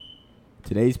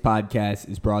Today's podcast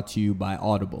is brought to you by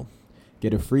Audible.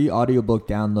 Get a free audiobook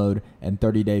download and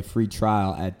 30-day free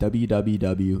trial at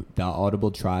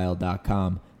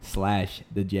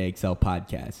www.audibletrial.com/the JXL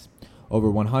Podcast.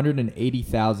 Over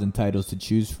 180,000 titles to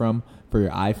choose from for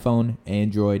your iPhone,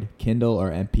 Android, Kindle, or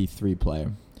MP3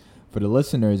 player. For the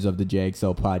listeners of the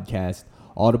JXL Podcast,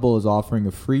 Audible is offering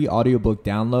a free audiobook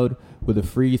download with a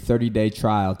free 30-day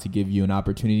trial to give you an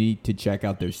opportunity to check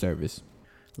out their service.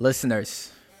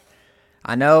 Listeners,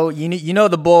 I know you know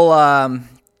the bull Twan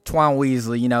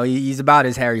Weasley. You know he's about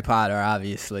his Harry Potter,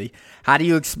 obviously. How do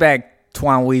you expect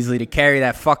Twan Weasley to carry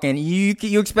that fucking? You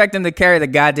expect him to carry the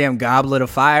goddamn goblet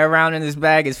of fire around in his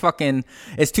bag? It's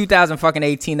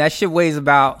 2018. That shit weighs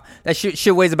about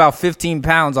 15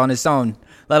 pounds on its own.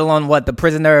 Let alone what the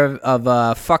prisoner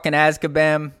of fucking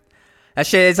Azkaban. That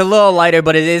shit is a little lighter,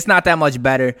 but it's not that much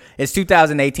better. It's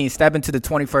 2018. Step into the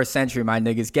 21st century, my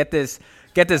niggas. Get this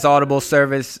Audible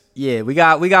service. Yeah, we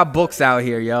got books out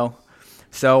here, yo.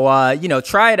 So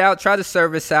try it out. Try the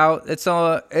service out. It's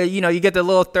you get the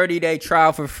little 30-day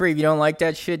trial for free. If you don't like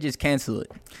that shit, just cancel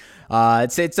it.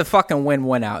 It's a fucking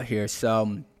win-win out here.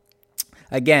 So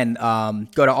again,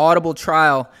 go to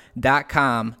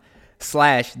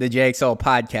audibletrial.com/the JXL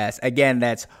Podcast. Again,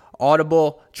 that's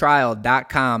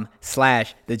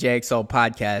audibletrial.com/the JXL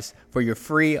Podcast for your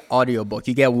free audiobook.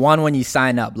 You get one when you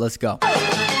sign up. Let's go.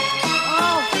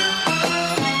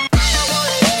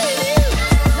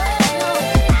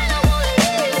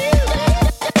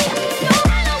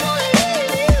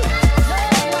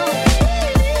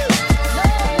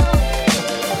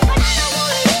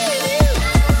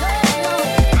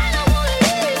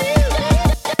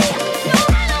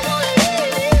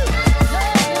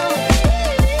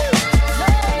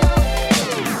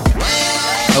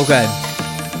 Okay,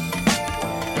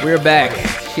 we're back.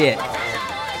 Shit,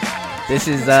 this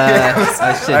is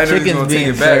chicken's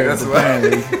being served.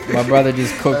 Apparently, my brother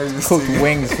just cooked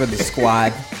wings for the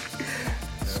squad.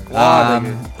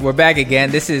 We're back again.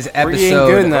 This is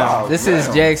episode. This is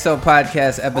JXL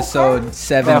Podcast episode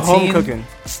 17. Home cooking.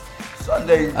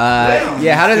 Sunday.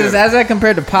 Yeah. How does that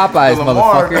compare to Popeyes,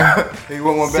 motherfucker? Hey, you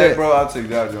want one back, bro? I'll take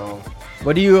that, John.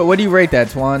 What do you rate that,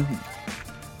 Twan?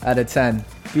 Out of 10.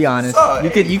 Be honest. You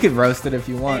could roast it if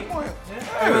you want.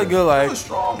 Really good, like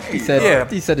he said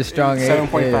a strong 8.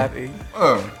 7.5, 8.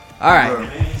 All right.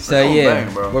 So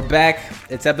yeah, we're back.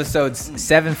 It's episode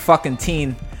 7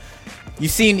 You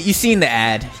seen the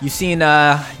ad. You seen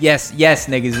yes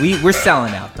niggas. We're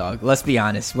selling out, dog. Let's be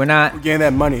honest. We're getting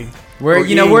that money. We're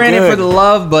in it for the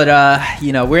love, but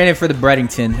we're in it for the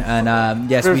Breadington. And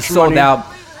yes, we sold out.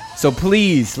 So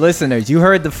please, listeners, you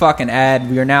heard the fucking ad.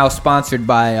 We are now sponsored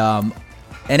by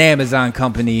an Amazon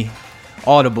company,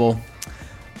 Audible.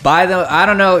 I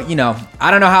don't know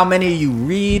how many of you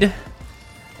read.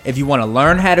 If you want to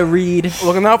learn how to read,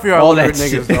 looking out for y'all illiterate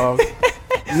niggas, dog.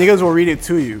 Niggas will read it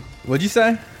to you. What'd you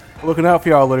say? Looking out for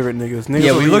y'all illiterate niggas.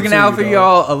 Yeah, we looking out for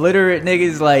y'all illiterate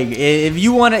niggas. Like, if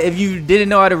you didn't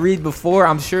know how to read before,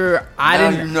 I'm sure I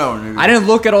didn't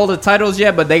look at all the titles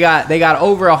yet, but they got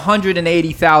over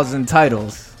 180,000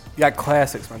 titles. You got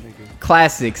classics, my nigga.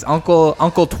 Classics. Uncle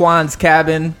Twan's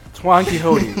Cabin. Twan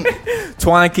Quixote.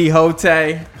 Twan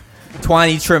Quixote.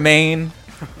 Twani Tremaine.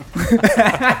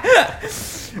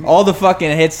 All the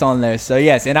fucking hits on there. So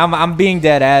yes, and I'm being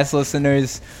dead ass,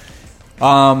 listeners.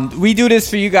 We do this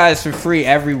for you guys for free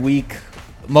every week.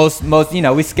 Most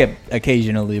we skip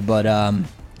occasionally, but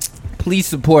please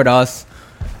support us.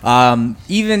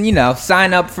 Even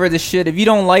sign up for the shit. If you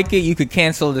don't like it, you could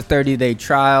cancel the 30-day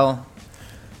trial.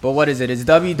 But what is it? It's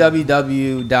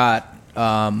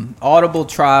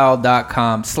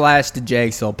www.audibletrial.com/the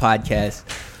JXL Podcast.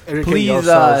 Please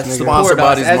support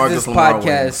us as this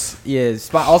podcast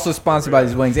is also sponsored by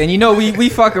these wings. And we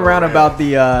fuck around about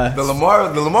the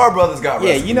Lamar brothers got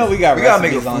recipes. Yeah, we got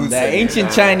recipes on that.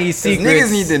 Ancient Chinese secrets.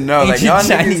 Niggas need to know. Like, y'all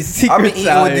niggas, I've been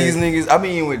eating with these niggas. I've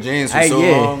been eating with James for so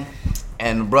long.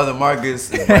 And brother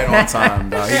Marcus is right on time,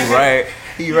 dog. He right.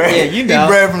 Yeah, He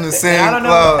bred from the same I don't know.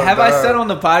 club, Have I said on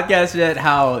the podcast yet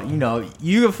how,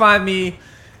 you can find me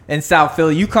in South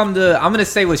Philly. You come to, I'm going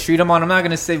to say what street I'm on. I'm not going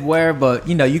to say where, but,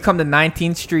 you come to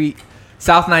 19th Street,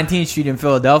 South 19th Street in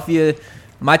Philadelphia.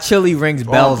 My chili rings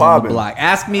bells on the block.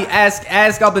 Ask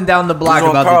up and down the block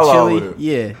about the chili.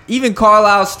 Yeah. Even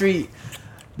Carlisle Street,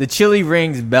 the chili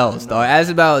rings bells, though. Ask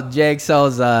about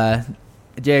JXL's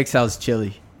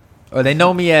chili. Or they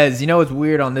know me as, it's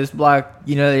weird on this block.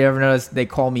 You ever notice they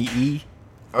call me E?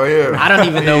 Oh, yeah. I don't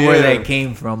even know where that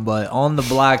came from, but on the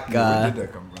block, where did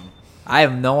that come from? I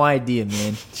have no idea,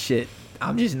 man. Shit.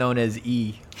 I'm just known as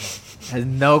E. Has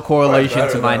no correlation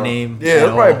to my name. Yeah,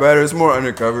 it's probably better. It's more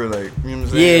undercover. Like, you know what I'm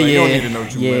saying? Yeah, like, yeah. You don't need to know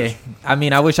too much. I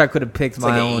mean, I wish I could have picked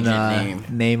my like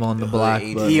own name on the block.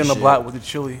 But E on the block with the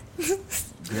chili.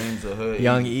 Dreams of hood.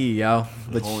 Young E, yo.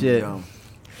 But shit.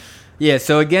 Yeah,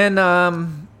 so again,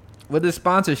 with the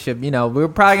sponsorship, you know, we're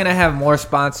probably going to have more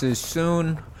sponsors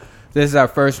soon. This is our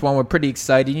first one. We're pretty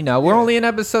excited. You know, we're only in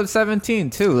episode 17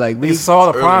 too. Like we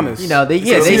saw the promise. You know, they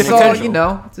saw. You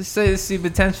know, to see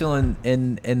potential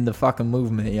in the fucking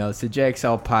movement. You know, it's the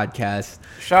JXL podcast.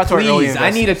 Shout out to our early investors. I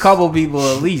need a couple people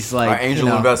at least. Like our angel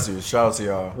investors. Shout out to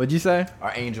y'all. What'd you say?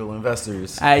 Our angel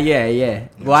investors. Yeah.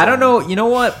 Well, I don't know. You know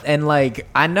what? And like,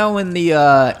 I know in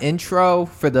the intro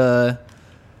for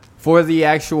the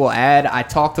actual ad, I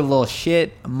talked a little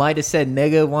shit. I might have said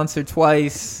nigga once or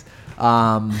twice.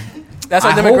 That's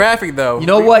our demographic, though. You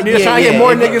know what? We're trying to get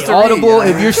more niggas to Audible.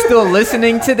 read. If you're still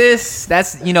listening to this,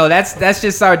 that's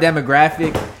just our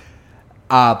demographic.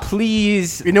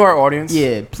 Please, you know our audience.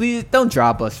 Yeah, please don't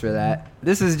drop us for that.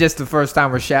 This is just the first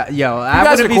time we're Yo, I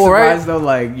guys wouldn't be cool, surprised right? though.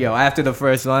 Like, yo, after the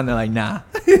first one, they're like, nah.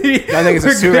 Y'all niggas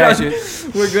are too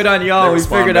ratchet. We're good on y'all. We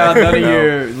figured out none of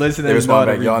your listeners. They respond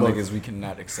back, y'all niggas, we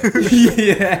cannot accept this shit.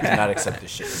 We cannot accept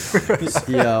this shit.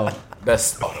 Yo.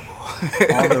 Best Audible.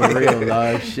 On the real,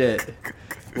 dog. Shit.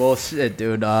 Well, shit,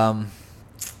 dude. I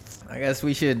guess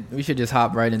we should just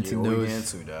hop right into news. What we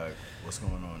into, dog? What's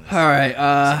going on? All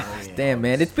right. Damn,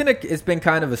 man. It's been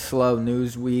kind of a slow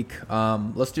news week.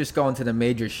 Let's just go into the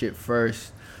major shit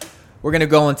first. We're gonna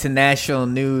go into national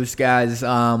news, guys.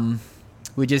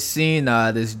 We just seen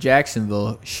this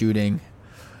Jacksonville shooting.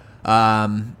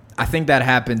 I think that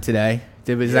happened today.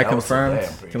 Is that confirmed?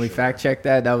 Can we fact check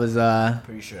that? That was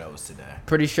pretty sure that was today.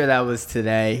 Pretty sure that was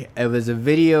today. It was a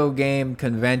video game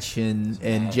convention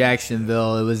in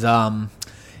Jacksonville. It was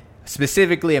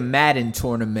specifically a Madden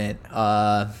tournament.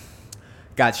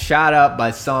 Got shot up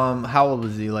by some, how old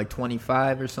was he? Like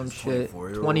 25 or some shit?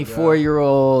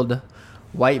 24-year-old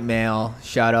white male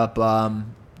shot up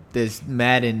this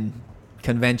Madden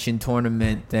convention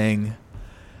tournament thing.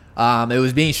 It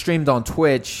was being streamed on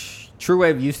Twitch. True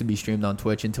Wave used to be streamed on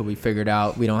Twitch until we figured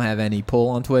out we don't have any pull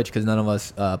on Twitch because none of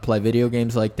us play video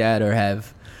games like that or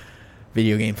have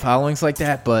video game followings like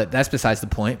that. But that's besides the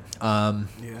point.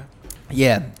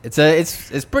 Yeah,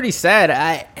 it's pretty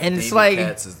sad. It's like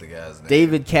Katz is the guy's name.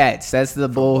 David Katz. That's the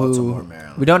bull who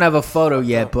we don't have a photo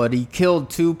yet, but he killed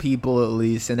 2 people at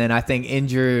least, and then I think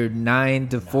injured 9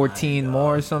 to 14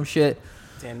 more or some shit.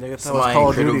 Damn, nigga, somebody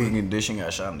in critical condition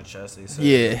got shot in the chest. They said.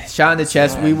 Yeah, shot in the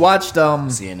chest. We watched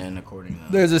CNN according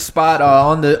to there's a spot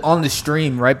on the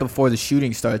stream right before the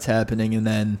shooting starts happening, and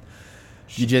then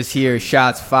you just hear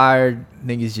shots fired.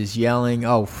 Niggas just yelling,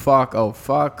 "Oh fuck! Oh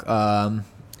fuck!"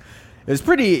 It was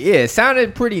it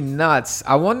sounded pretty nuts.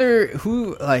 I wonder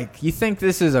who, like, you think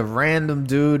this is a random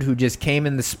dude who just came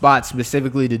in the spot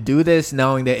specifically to do this,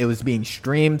 knowing that it was being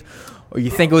streamed? Or you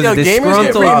think it was a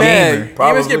disgruntled gamer?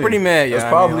 Gamers get pretty mad,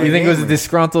 yeah. You think it was a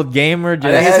disgruntled gamer?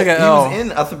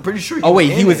 I'm pretty sure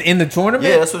he was in the tournament?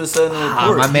 Yeah, that's what it said in the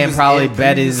report. My man probably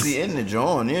bet his... in the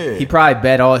joint, yeah. He probably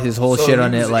bet all his whole shit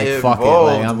on it, like, fuck it.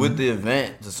 Like, with the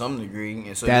event to some degree.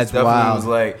 And so that's definitely wild. Was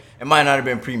like, it might not have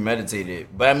been premeditated.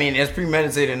 But, I mean, it's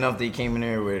premeditated enough that he came in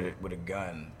there with a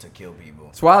gun to kill people.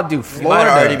 It's wild, dude. Florida,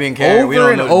 already been carried.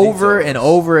 over and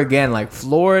over again. Like,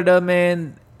 Florida,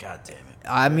 man. God damn it.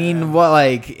 I mean,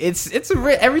 it's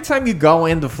a every time you go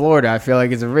into Florida, I feel like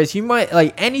it's a risk. You might,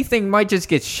 like, anything might just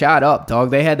get shot up,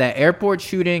 dog. They had that airport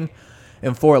shooting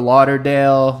in Fort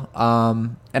Lauderdale,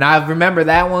 and I remember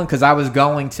that one because I was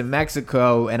going to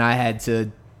Mexico and I had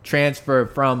to transfer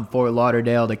from Fort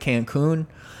Lauderdale to Cancun.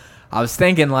 I was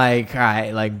thinking, like, all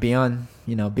right, like, be on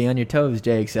your toes,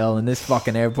 JXL, in this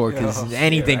fucking airport because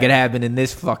anything could happen in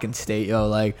this fucking state, yo.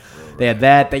 Like, they had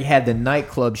that. They had the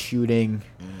nightclub shooting.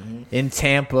 In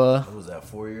Tampa. What was that,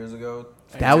 4 years ago?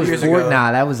 That was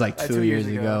that was like 2 years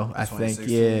ago, I think.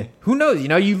 Yeah. Who knows? You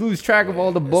know, you lose track of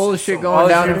all the bullshit going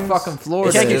down in fucking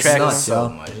Florida. You can't get track of so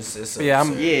much.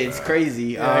 It's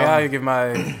crazy. I give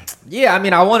my. Yeah, I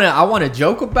mean, I wanna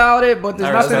joke about it, but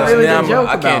there's nothing really to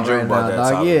joke about right now,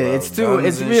 dog. Yeah, it's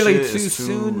really too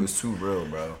soon. It's too real,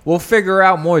 bro. We'll figure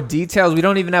out more details. We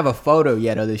don't even have a photo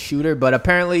yet of the shooter, but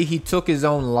apparently he took his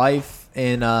own life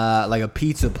in like a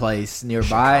pizza place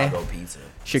nearby.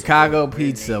 Chicago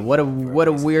pizza. What a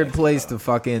weird place to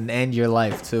fucking end your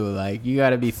life too. Like, you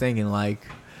gotta be thinking, like,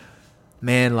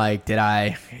 man, like,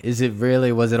 was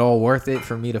it all worth it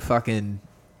for me to fucking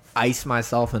ice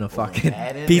myself in a fucking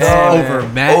pizza over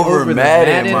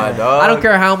Madden, my dog. I don't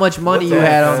care how much money you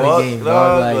had on the game,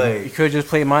 dog. Like, you could just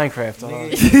play Minecraft, dog.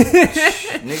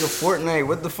 Nigga, Fortnite.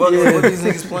 What the fuck? What are these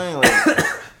niggas playing? Like,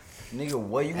 Nigga,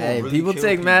 what you Hey, really people kill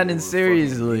take Madden with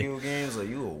seriously. Video games? Like,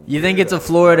 you think it's a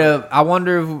Florida? I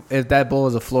wonder if that bull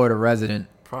is a Florida resident.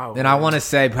 Probably. And I want to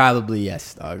say probably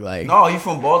yes, dog. Like, no, you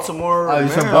from Baltimore? Oh, you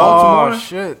from Oh Baltimore?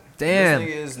 shit! Damn. This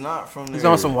nigga is not from there. He's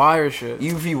on some wire shit.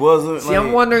 Even if he wasn't. See,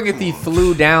 I'm wondering if he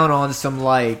flew down on some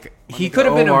like he could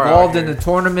have been Omar involved out in the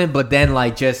tournament, but then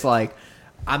like just like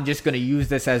I'm just gonna use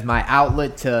this as my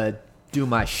outlet to do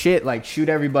my shit, like shoot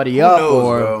everybody Who up, knows,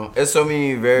 or bro? It's so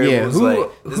many variables. yeah,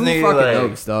 like, this who nigga, fucking like,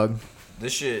 knows, dog?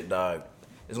 This shit, dog.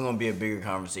 It's gonna be a bigger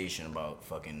conversation about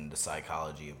fucking the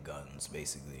psychology of guns,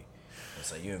 basically.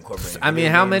 It's like you incorporate. I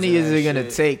mean, how many is it gonna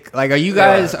take? Like, are you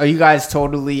guys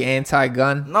totally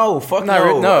anti-gun? No, fuck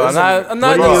No, no. I'm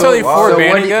not Bro, necessarily wow. for So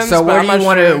banning guns. so where but do I'm you not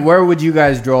want to? sure. Where would you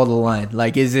guys draw the line?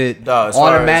 Like, is it Dog, as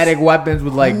far automatic as weapons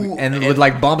with like who- with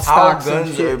like bump How stocks and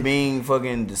guns shit? are being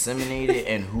fucking disseminated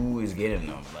and who is getting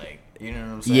them? Like, you know what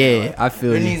I'm saying? Yeah, Like, I feel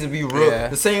there you. needs to be real. Yeah.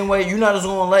 The same way you're not just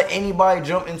gonna let anybody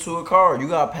jump into a car. You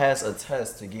gotta pass a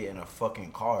test to get in a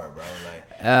fucking car, bro. Like,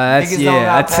 That's niggas don't yeah,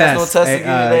 a gotta pass no test, test to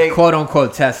get, like- quote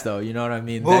unquote test though. You know what I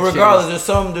mean? but That shit regardless, is-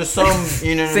 there's some,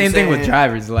 you know what same I'm thing with saying?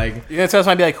 drivers. Like, You gonna tell us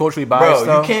might be like culturally biased,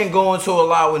 Bro, though? you can't go into a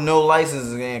lot with no license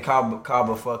and cop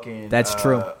a fucking. That's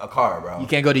true. A car, bro. you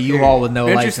can't go to U-Haul with no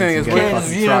Interesting license and is get when- a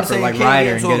fucking You know what I'm truck or saying? like You can't Ryder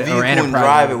get and into a get vehicle or and Enterprise.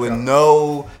 drive it with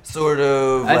no sort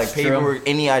of That's like paperwork, true.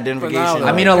 any identification. But now,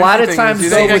 I mean, like, a lot of interesting times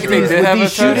is, do you though, think with if they these- did with have a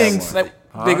these test, shootings, like,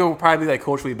 they could probably be like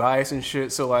culturally biased and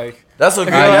shit. So like, That's a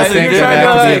good. you That's a think good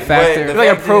that could be a but factor? the if like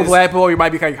a fact pro is- black ball, you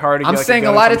might be kind of hard to get. I'm like, saying a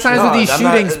gun lot or of some times shit. with these I'm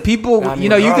not- shootings, people, I mean, you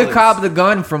know, you could regardless. cop the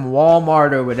gun from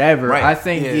Walmart or whatever. Right. I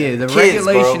think, Yeah. the Kids,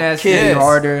 regulation bro. has to be Kids.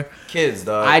 harder. Kids,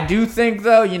 dog. I do think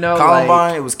though, you know, Columbine,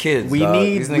 like, it was kids. we dog.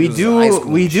 need These niggas was in high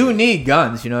school we and do shit. need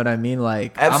guns, you know what I mean?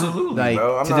 Like, Absolutely, like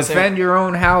bro. I'm to not defend saying- your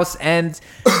own house, and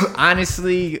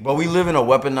honestly, But we live in a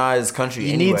weaponized country.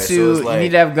 you anyway, need so to it's like, you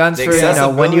need to have guns the for, you know,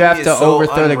 when you have to accessibility is so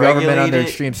overthrow the government under unregulated,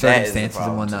 extreme that is the circumstances and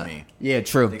problem to whatnot. me. Yeah,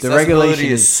 true. The The accessibility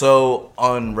regulation is so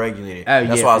unregulated. Oh,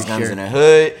 That's yeah, why it's for guns sure. in the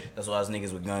hood. That's why it's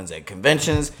niggas with guns at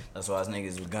conventions. That's why it's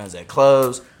niggas with guns at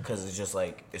clubs. Because it's just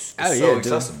like it's Oh, so yeah, dude.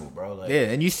 accessible, bro. Like, Yeah,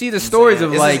 and you see the I'm stories saying,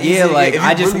 of it's like, just easy yeah, to like get- if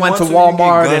I you just really went to want to, you get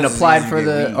Walmart and guns, applied it's for easy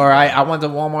to the, get weed. or I went to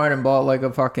Walmart and bought like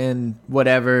a fucking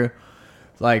whatever,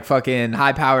 like fucking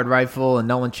high powered rifle, and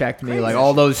no one checked me. Like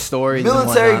all those stories. and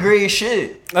military whatnot. grade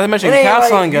shit. Not to mention It ain't cops like,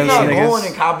 selling guns you're to not niggas. going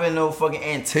and copping no fucking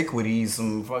antiquities,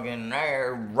 some fucking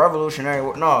revolutionary.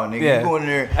 No, nigga, Yeah. you going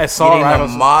there Assault getting the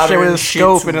rifles, modern shit with a shit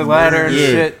scope to and a ladder murder and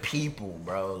shit. people,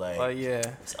 bro. Like, yeah.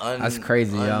 it's That's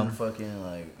crazy, yo. Fucking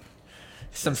like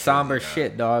Some somber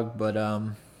shit, dog. But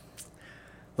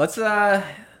let's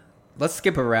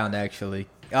skip around actually.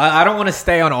 I don't want to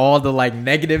stay on all the like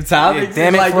negative topics. Yeah,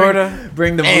 damn it, like, Florida.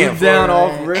 Bring the Damn, mood down Florida.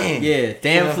 off. Damn. Yeah,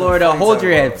 damn Yeah, Florida. fucking Hold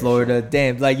your talk head, about Florida.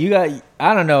 Damn, like you got.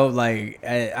 I don't know. Like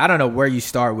I don't know where you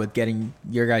start with getting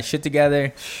your guys shit together.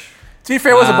 To be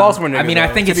fair, it was a Baltimore nigga. I mean, I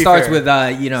though, think to it be starts fair.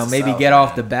 with you know, maybe South, get off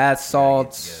man. the bath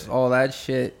salts, all that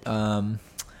shit.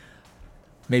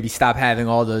 Maybe stop having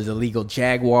all those illegal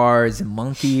jaguars and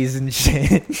monkeys and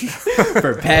shit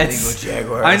for pets. illegal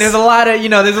jaguars. I mean, there's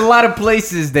a lot of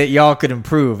places that y'all could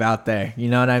improve out there. You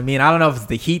know what I mean? I don't know if it's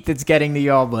the heat that's getting to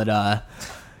y'all, but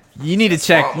you need to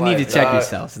check. You need to life, check dog.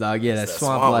 yourself, dog. Yeah, that's that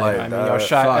swamp swamp life. life, I mean, dog. y'all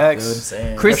shot Fuck, X. dude.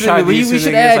 Saying. Chris Y'all shot Lee, these we two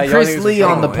should niggas add like, y'all Chris niggas Lee was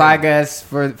on the wrong,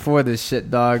 podcast for this shit,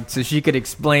 dog, so she could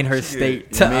explain her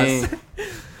state to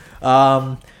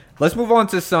us. Let's move on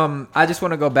to some. I just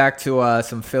want to go back to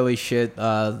some Philly shit.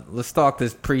 Let's talk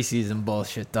this preseason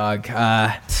bullshit, dog.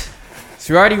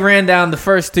 So we already ran down the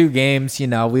first two games. You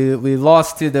know, we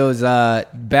lost to those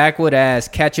backwood ass,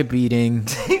 ketchup eating,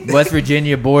 West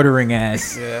Virginia bordering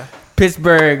ass, Yeah.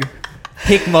 Pittsburgh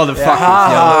hick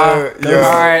motherfuckers. Yo,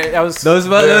 All right, that was Those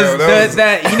that was-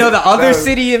 that you know the other was-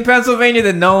 city in Pennsylvania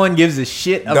that no one gives a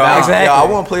shit No, about. Exactly. Yeah, I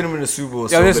want to play them in the Super Bowl.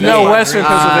 Yo, there's bad. no That's Western my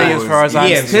Pennsylvania dream. as far as I'm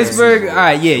Yeah, concerned. Pittsburgh. All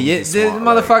right, yeah. The Swamp,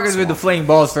 motherfuckers like, with the flaming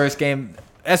balls first game.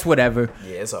 That's whatever.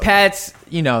 Yeah, it's all Pats,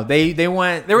 you know, they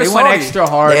went They were went salty. extra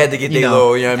hard. They had to get you their know.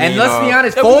 little, you know what I And mean, let's be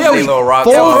honest, Yeah, Foles, we little rock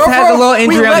Foles out. has a little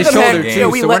injury on his let them shoulder have- too. Yeah,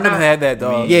 we so let we're them not. have that,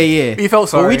 dog. Yeah. We felt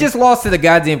sorry. But we just lost to the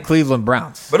goddamn Cleveland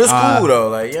Browns. But it's cool though.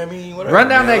 Like, yeah, I mean, whatever. Run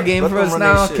down man. that game Let for them us run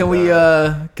now. their shit, Can we?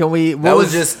 dog. What That was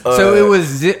was just, so it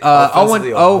was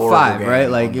offensively a 0-5, horrible right?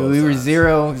 game Like on both we were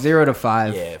sides. 0 to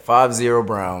 5. Yeah, 5-0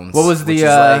 Browns. What was the, which is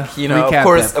like, you know, recap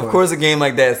of that for course, a game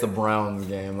like that is the Browns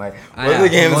game. Like, I what know. other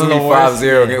game is One of gonna be the worst, 5-0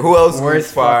 yeah. game? Who else is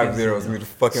Worst 5-0? fucking It's gonna be the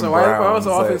fucking So Browns. why was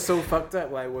the Like, offense so fucked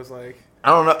up? Like, was like I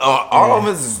don't know. Our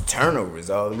offense is turnovers.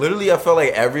 Literally, I felt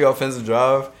like every offensive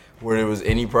drive where there was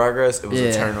any progress, it was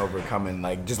a turnover coming,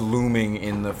 like just looming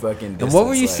in the fucking distance. And what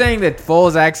were you like, saying that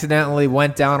Foles accidentally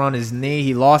went down on his knee?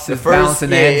 He lost The his balance first, in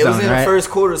the end it was zone, in right? the first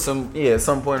quarter. Some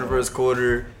point in the first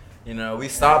quarter. You know, we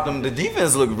stopped them. The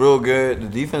defense looked real good. The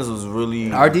defense was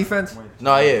really... Our defense?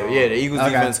 No, the Eagles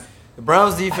defense. The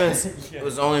Browns defense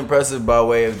was only impressive by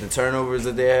way of the turnovers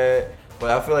that they had. But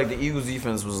I feel like the Eagles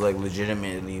defense was like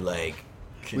legitimately like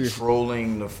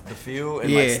controlling the field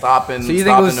and like stopping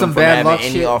them from having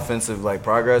any offensive like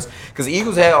progress. Because the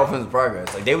Eagles had offensive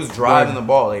progress. Like they was driving the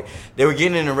ball. Like they were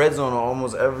getting in the red zone on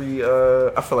almost every.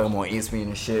 I feel like I'm on ESPN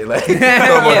and shit. Like WIP.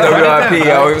 You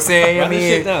know what I'm saying? I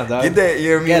mean, get that.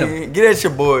 You know what I mean? Get at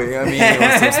your boy. You know what I mean?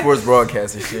 On some sports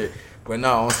broadcast and shit. But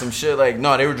no, on some shit like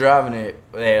they were driving it.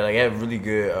 They had really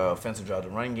good offensive drive. The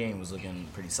run game was looking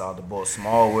pretty solid. The ball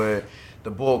Smallwood. The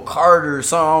boy Carter, I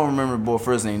don't remember the boy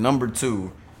first name, number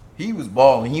 2. He was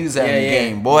balling. He was having a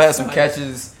game. Boy had some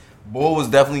catches. Boy was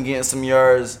definitely getting some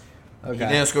yards. Okay. He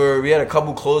didn't score. We had a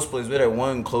couple close plays. We had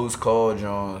one close call,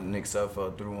 John. Nick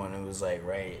Suffolk threw one. It was like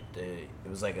it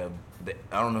was like I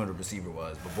don't know who the receiver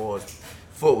was, but boy's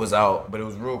foot was out, but it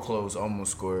was real close.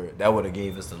 Almost scored. That would have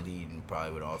gave us the lead and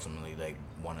probably would ultimately like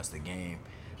won us the game.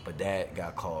 But that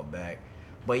got called back.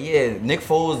 But yeah, Nick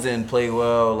Foles didn't play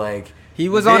well. Like. He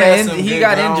was on he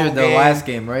got injured the last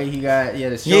game, right? He had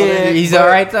a shoulder. Yeah, he's all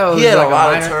right though. He had a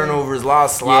lot of turnovers, a lot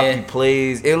of sloppy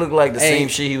plays. It looked like the same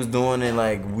shit he was doing in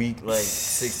like week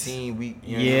 16,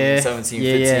 17,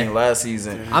 15 last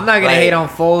season. I'm not gonna hate on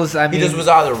Foles. I mean, he just was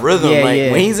out of rhythm.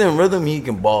 When he's in rhythm, he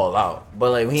can ball out.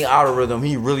 But like when he out of rhythm,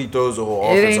 he really throws the whole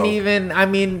offense. It ain't even. I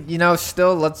mean,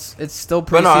 still it's still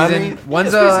preseason.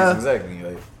 When's preseason,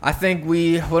 exactly. I think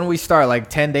when we start like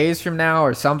 10 days from now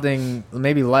or something,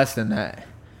 maybe less than that.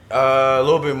 A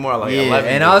little bit more, like 11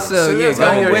 and days. Also,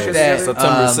 going with that,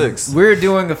 September 6th. We're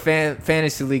doing a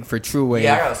fantasy league for True Wave.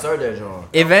 Yeah, I gotta start that, John.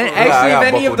 If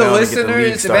any of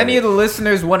the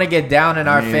listeners want to get down in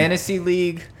our fantasy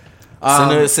league,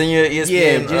 send your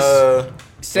ESPN.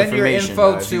 Send your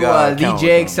info to the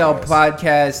JXL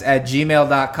Podcast at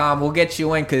gmail.com. We'll get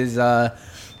you in because.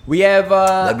 We have,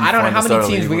 I don't know how many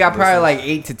teams. We got probably like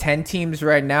 8 to 10 teams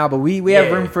right now, but we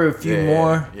have room for a few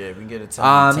more. Yeah, we can get a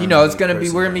 10. It's going to be,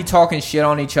 we're going to be talking shit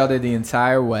on each other the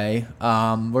entire way.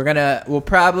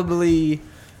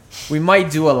 We might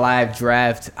do a live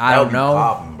draft. I don't know.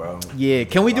 Popping, bro. Yeah,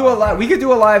 can we do a live? We could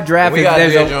do a live draft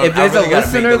if there's a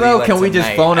listener though. Can we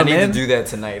just phone them in? I need to do that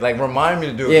tonight. Like remind me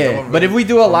to do it. Yeah, but if we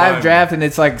do a live draft and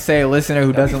it's like say a listener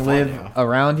who doesn't live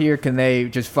around here, can they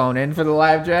just phone in for the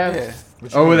live draft? Yeah.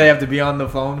 Or would they have to be on the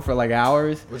phone for like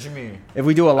hours? What you mean? If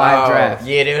we do a live draft.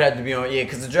 Yeah, they would have to be on. Yeah,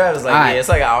 because the draft is like, it's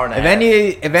like an hour and a half.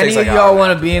 If any of y'all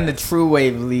want to be in the True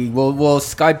Wave League, we'll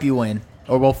Skype you in.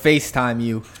 Or we'll FaceTime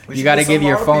you. You got to give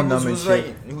your phone number and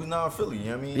shit. Who's not in Philly, you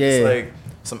know what I mean? Yeah. It's like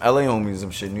some LA homies,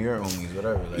 some shit, New York homies,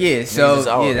 whatever. Like,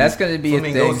 that's going to be a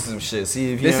thing. Some shit.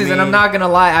 See if and I'm not going to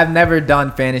lie, I've never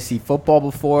done fantasy football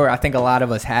before. I think a lot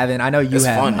of us haven't. I know you have. It's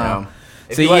fun,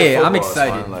 So football, I'm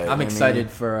excited. I'm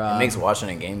excited for. It makes watching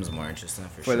the games more interesting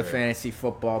for the fantasy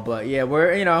football. But yeah,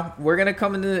 we're gonna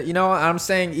come into. I'm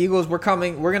saying Eagles. We're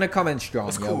gonna come in strong.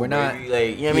 It's cool, we're not.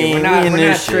 We're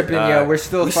not tripping. We're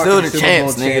still fucking the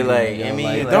champs,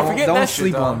 nigga. Don't forget don't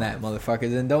sleep on that,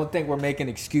 motherfuckers, and don't think we're making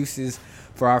excuses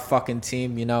for our fucking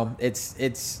team.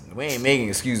 It's. We ain't making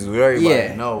excuses. We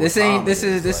already know. This ain't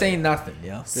nothing,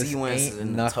 yo. This ain't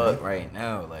in the tuck right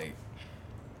now, like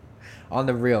on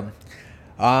the real.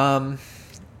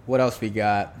 What else we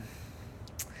got?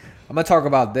 I'm gonna talk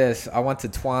about this. I went to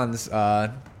Twan's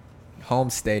home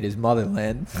state, his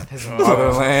motherland.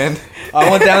 I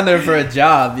went down there for a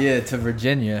job, to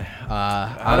Virginia.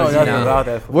 I don't know nothing about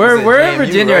that. Where in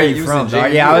Virginia are you from?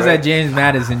 I was at James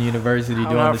Madison University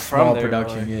doing the small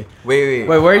production. Yeah. Wait,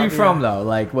 where are you from though?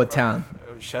 Like what town?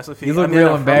 Chesapeake. You look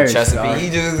real embarrassed. Chesapeake.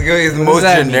 He just goes the most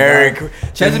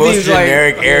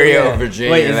generic area of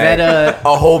Virginia. Wait, is that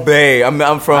a whole bay?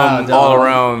 I'm from all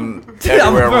around,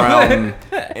 everywhere around,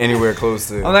 anywhere close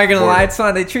to. I'm not gonna lie,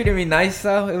 son. They treated me nice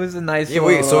though. It was a nice. Yeah,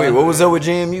 wait. What was up with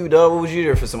JMU, dog? What was you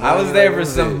there for? I was there for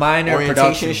some minor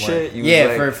production shit.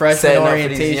 Yeah, for freshman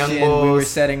orientation. We were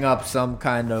setting up some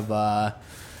kind of.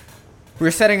 We're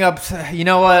setting up. You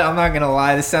know what? I'm not gonna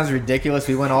lie. This sounds ridiculous.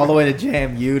 We went all the way to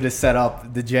JMU to set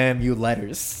up the JMU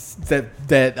letters that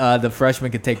the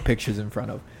freshmen could take pictures in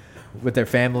front of with their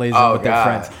families and with their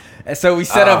friends. And so we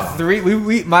set up 3.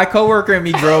 We my coworker and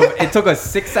me drove. It took us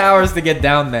 6 hours to get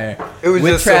down there. It was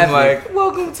just some like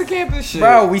welcome to campus shit.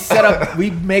 Bro, we set up. We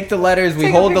make the letters.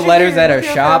 We hold the letters at our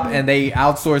shop, and they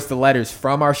outsource the letters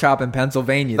from our shop in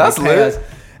Pennsylvania. That's lit.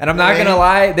 And I'm not gonna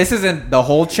lie, this isn't the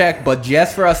whole check, but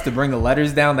just for us to bring the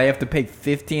letters down, they have to pay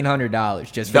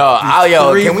 $1,500 just for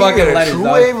three can we fucking get a letters.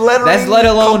 True Wave lettering That's let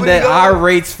alone that company, our dog?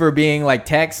 rates for being like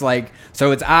techs, like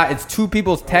so it's two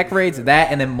people's tech rates,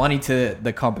 that and then money to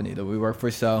the company that we work for.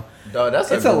 So Dog,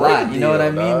 that's it's a a lot. great You know what I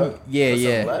deal, mean? dog. Yeah, For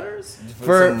yeah. Some letters?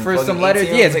 For some letters,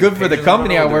 ATMs, yeah, it's take good for the pictures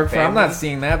company I of work for. I'm not family.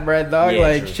 seeing that bread, dog. Yeah,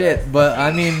 like true, shit, dog. but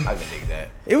I mean. I can dig that.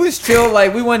 It was chill.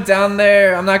 Like, we went down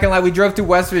there. I'm not going to lie. We drove through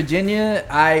West Virginia.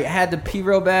 I had to pee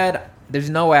real bad. There's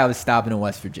no way I was stopping in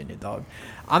West Virginia, dog.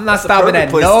 I'm not That's the stopping perfect at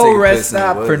place to no take a rest piss in the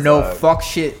stop for woods, no dog. fuck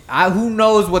shit. Who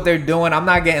knows what they're doing? I'm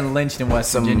not getting lynched in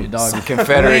West Some Virginia, dog.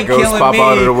 Confederate You ain't ghosts killing pop me.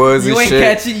 out of the woods You and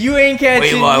ain't shit. You ain't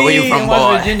catching Where you me from, in West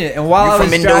boy? Virginia. And while You I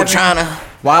from was driving, Indochina?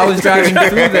 while I was driving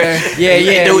through there, yeah.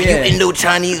 You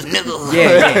Indo-Chinese nigga.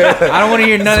 Yeah. I don't want to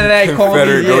hear none of that. Call me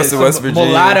Confederate goes to some West Virginia.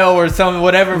 mulatto or some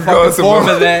whatever Goes fucking to form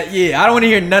Mo- of that. Yeah, I don't want to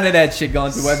hear none of that shit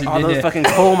going to West All those Virginia. fucking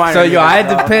coal miners. So yo, I had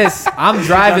to dog. piss. I'm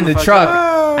driving the fuck truck,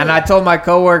 up. and I told my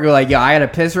coworker like, yo, I had to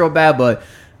piss real bad, but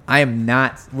I am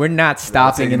not. We're not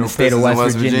stopping taking in no the state of pisses in West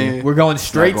West Virginia. Virginia? We're going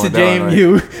straight to Not going down,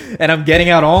 JMU, and I'm getting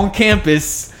out on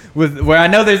campus with where I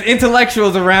know there's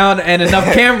intellectuals around and enough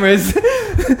cameras.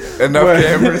 Enough Where-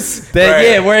 cameras. That, Right.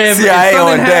 yeah, where if CIA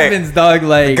something on deck. happens, dog,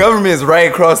 like Government is right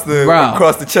across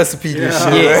the Chesapeake and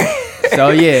shit. yeah. Right? So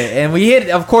yeah, and we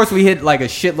hit like a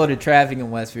shitload of traffic in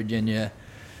West Virginia.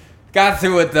 Got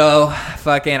through it though.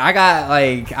 Fucking,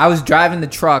 I was driving the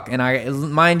truck,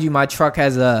 and mind you, my truck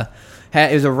is a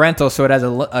rental, so it has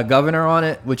a governor on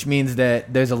it, which means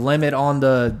that there's a limit on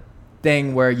the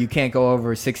thing where you can't go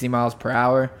over 60 miles per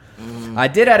hour. I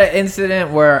did had an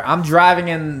incident where I'm driving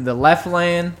in the left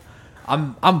lane.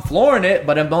 I'm flooring it,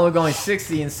 but I'm only going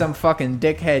 60, and some fucking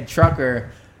dickhead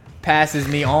trucker passes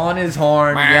me on his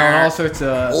horn, yelling all sorts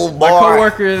of. Oh, My boy.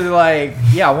 coworker is like,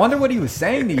 "Yeah, I wonder what he was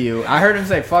saying to you." I heard him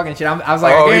say "fucking shit." I was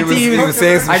like, Oh, I guarantee he was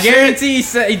saying some I shit? guarantee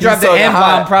he dropped the talking N bomb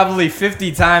hot. probably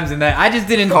 50 times in that. I just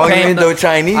didn't Calling pay him him the-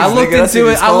 Indo-Chinese, I looked nigga. That's into what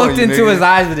it. he's I calling looked you, into nigga. his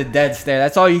eyes with a dead stare.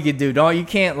 That's all you could do.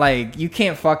 You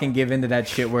can't fucking give into that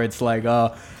shit where it's like,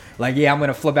 like, yeah, I'm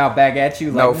gonna flip out back at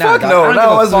you. Like, No, nah, fuck dog, no, I don't no,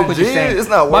 give a it's fuck what you're legit. saying. It's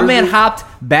not My worth man it. hopped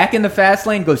back in the fast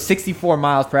lane, goes 64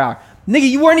 miles per hour. Nigga,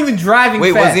 you weren't even driving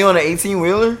Wait, fast. was he on an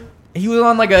 18-wheeler? He was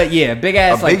on like a big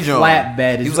ass A like big jump.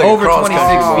 flatbed. He It's was like a over cross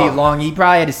 26 country. feet long. He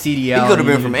probably had a CDL. He could have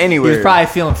been and from He anywhere. was probably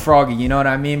feeling froggy. You know what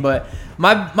I mean? But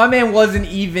my man wasn't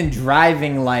even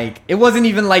driving like it wasn't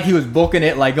even like he was booking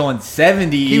it like going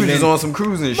 70. He was even. just on some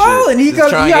cruising shit. No, and he Just goes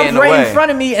trying to get right the way. in front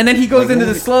of me, and then he goes Like, into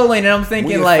move the it- slow lane, and I'm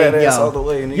thinking your like, fat ass out the yo,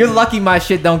 way, nigga. you're lucky my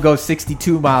shit don't go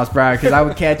 62 miles per hour because I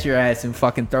would catch your ass and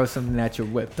fucking throw something at your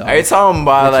whip. Dog. Every time I'm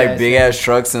by Bitch like ass big nigga. ass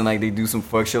trucks and like they do some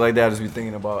fuck shit like that, I just be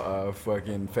thinking about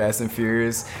fucking Fast and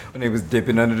Furious when they was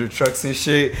dipping under the trucks and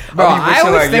shit. Bro, I'll be I wishing,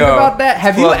 always like, think yo, about that.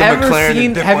 Have pull you out the ever McLaren and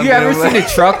seen? dip Have you under ever them, seen a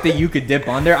like- truck that you could dip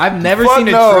under? I've never Fuck seen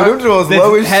a no, truck them joints that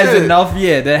low as has shit. enough.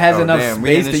 Yeah, that has Oh, enough damn, we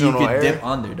space in that this you joint on could air? dip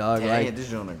under, dog. Yeah, Like, yeah, this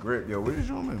joint on a grip, yo. Where this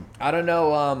joint been? I don't know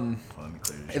Let me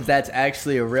clear this if joint. that's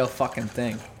actually a real fucking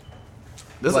thing.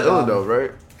 This but, is ill though,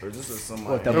 right? Or this is some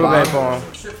What, like, the Real bad bomb?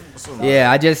 bomb.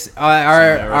 Yeah, I just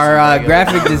our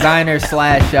graphic designer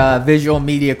 / visual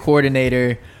media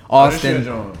coordinator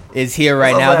Austin is here right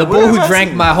I was now. like, The where bull have who I drank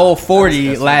seen my that? whole 40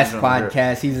 That's last what I'm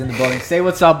podcast. He's in the building. Say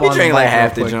what's up He on the drank mic like real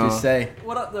half the quick. joint. Just say.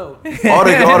 What up, though? all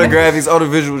the graphics, all the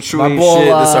visual true My and boy,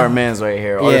 shit. This our man's right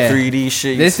here. All yeah. the 3D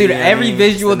shit. This you dude, see, every I mean,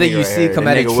 visual that this you nigga see right come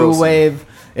here, out the of nigga True Wilson. Wave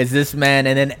is this man,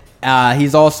 and then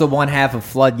he's also one half of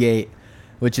Floodgate,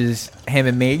 which is him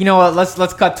and me. You know what? Let's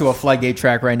cut to a Floodgate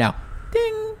track right now.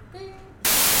 Ding.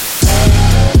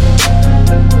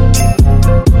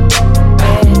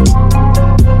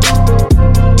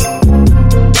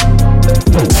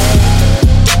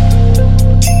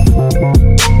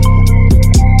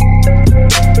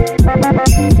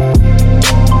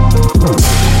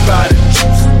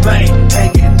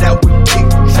 Hanging out with Big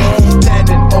G,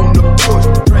 standing on the porch,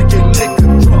 drinking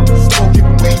liquor, drunk, smoking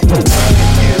weed.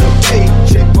 Get a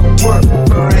paycheck from work,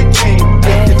 hurricane,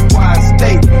 make it why I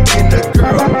stay in the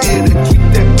girl, it'll keep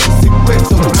that pussy wet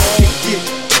so I can get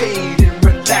paid and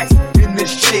relax in the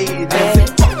shade. And say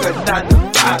fuck a 9 to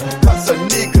 5, cause a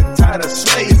nigga tired of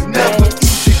slaves. Never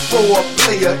easy for a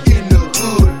player in the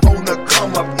hood on the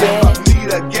come up. If I meet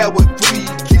a gal with 3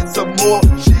 kids or more,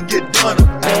 she get done up.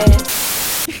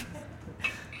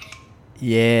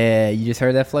 Yeah, you just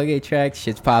heard that Floodgate track?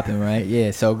 Shit's popping, right?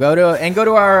 Yeah, so go to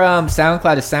our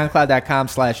SoundCloud to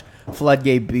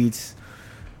soundcloud.com/floodgatebeats.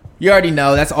 You already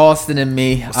know, that's Austin and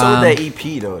me. What's up with that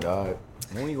EP though, dog?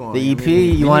 When we going? The EP?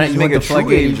 We You want need to you make want a the True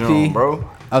Floodgate Wave EP? joint, bro?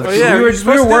 we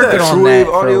were working on that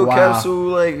for audio a while. capsule,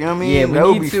 like, you know what I mean? Yeah, we that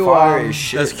would need be to, fire as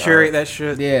shit. Let's curate that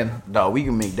shit. Yeah, Dog, we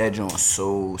can make that joint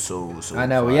so I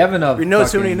know. fire. We have enough. We know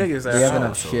too many niggas We that have are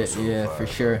enough so shit. fire, For bro.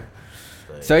 sure.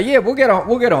 Like, So yeah, we'll get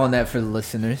on that for the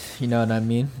listeners. You know what I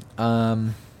mean?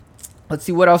 Let's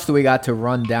see what else do we got to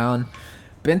run down.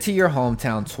 Been to your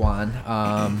hometown, Swan.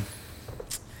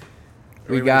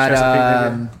 We got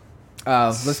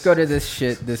let's go to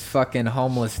this fucking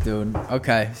homeless dude.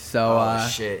 Okay, so oh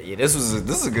shit, yeah, this is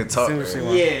a good talk. Seems Right?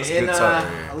 like- yeah, That's a good and talk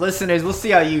right listeners, we'll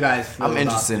see how you guys feel. I'm about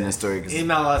interested in this story 'cause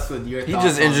Email us with your. He thoughts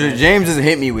just on injured. this. James just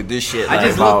hit me with this shit. I like,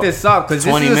 just about looked this up because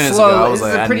 20 this is a minutes ago, I slow. was This like,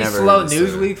 is a I pretty never slow heard this news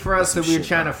story. week for us, so That's we some were shit,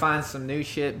 trying bro. to find some new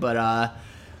shit. But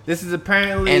this is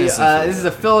apparently Innocent this is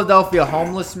a Philadelphia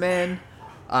homeless man.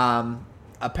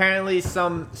 Apparently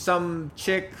some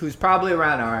chick who's probably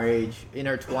around our age, in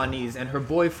her 20s, and her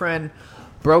boyfriend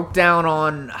broke down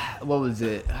on, what was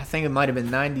it? I think it might have been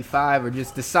 95 or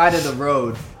just the side of the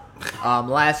road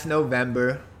last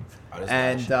November.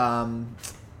 And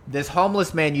this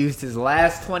homeless man used his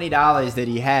last $20 that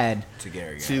he had to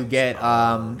get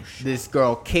this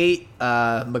girl, Kate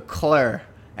McClure,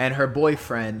 and her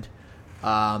boyfriend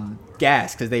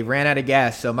gas because they ran out of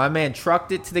gas. So my man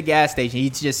trucked it to the gas station. He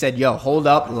just said, yo, hold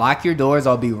up, lock your doors,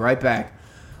 I'll be right back.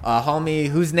 Homie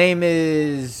whose name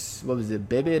is, what was it,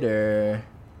 Bibbit or,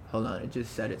 hold on, it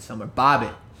just said it somewhere,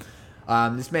 Bobbitt.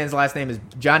 This man's last name is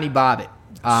Johnny Bobbitt.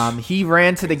 He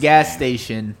ran to the gas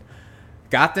station,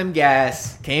 got them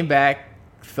gas, came back,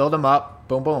 filled them up,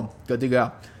 boom, boom, good to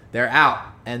go. They're out.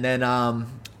 And then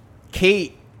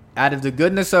Kate, out of the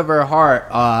goodness of her heart,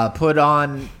 put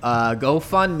on a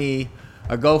GoFundMe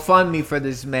for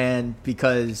this man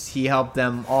because he helped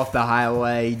them off the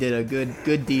highway. He did a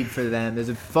good deed for them. There's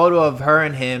a photo of her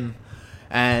and him,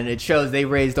 and it shows they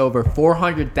raised over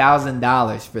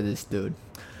 $400,000 for this dude.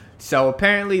 So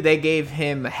apparently they gave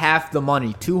him half the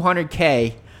money,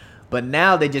 $200K. But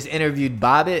now they just interviewed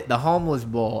Bobbitt, the homeless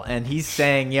bull, and he's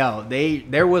saying, yo,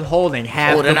 they're withholding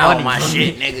half the money. out my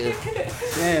shit,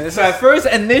 nigga. Man, So at first,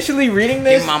 initially reading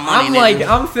this, Give my money, I'm nigga.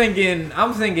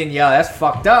 I'm thinking, yo, that's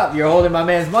fucked up. You're holding my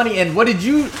man's money. And what did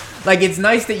you, like, it's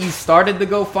nice that you started the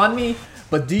GoFundMe,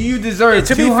 but do you deserve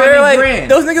to be 200 fair, like grand?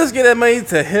 those niggas get that money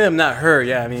to him, not her.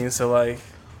 Yeah, I mean, so like,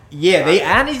 Yeah,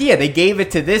 they gave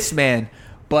it to this man.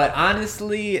 But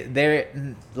honestly, they're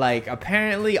like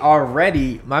apparently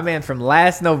already my man from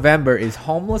last November is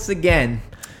homeless again.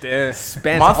 yeah.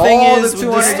 Spent My thing all is the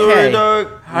with this 200K. story, dog.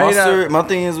 How you not- My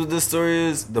thing is with this story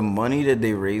is the money that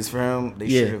they raised for him. They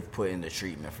Yeah. should have put into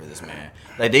treatment for this man.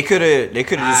 Like they could have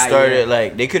just started.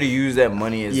 Like they could have used that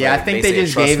money as Yeah, like, I think they basically a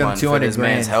just trust gave him fund for 200 this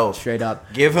man's grand health. straight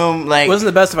up. Give him like Wasn't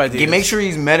the best of ideas. Make sure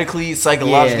he's medically,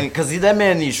 psychologically, Yeah. because that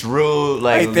man needs real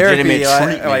like Like therapy, legitimate like-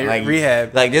 treatment, like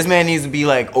rehab. Like this man needs to be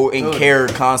like in Dude. care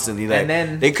constantly. Like And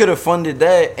then- they could have funded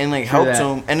that and like helped that.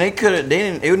 him, and they could have.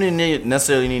 It wouldn't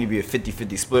necessarily need to be a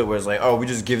 50-50 split where it's like, oh, we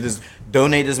just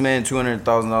donate this man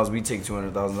 $200,000, we take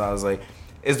 $200,000. Like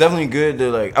it's definitely good to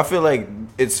like. I feel like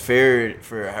it's fair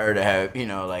for her to have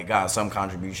like got some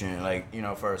contribution like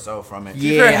for herself from it.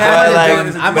 Yeah,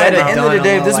 But, I But at the end of the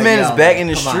day, if I'm this like, man yo, is back in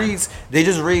the come on. streets, they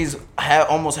just raised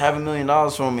almost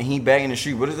 $500,000 from him, and he back in the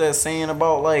street. What is that saying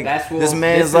about like That's what- this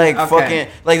man's this like is- okay. fucking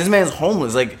like this man's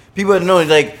homeless? Like people that know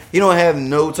like he don't have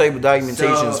no type of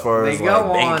documentation So as far they as go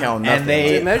like bank on account, and nothing.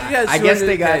 they- Like, Imagine you had I guess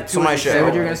they 200 got that Somebody 200K. should- Say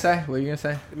what you're gonna say. What are you gonna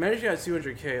say? Imagine you got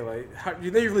 200K. Like, how,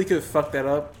 you think you really could have fucked that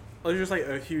up? Or just like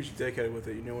a huge dickhead with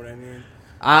it. You know what I mean?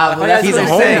 Well, Like, that's he's what a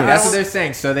they're saying. homeless. That's what they're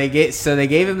saying. So they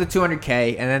gave him the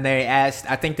 200K, and then they asked.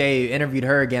 I think they interviewed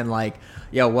her again, like,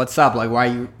 "Yo, what's up? Like, why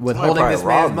are you withholding probably this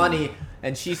man's robbed money?"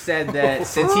 And she said that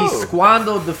since he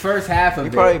squandered the first half of he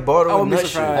it probably bought I him wouldn't be that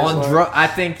shit. surprised. on drug, I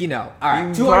think all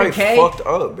right, You probably 200K. fucked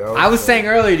up, bro. I was saying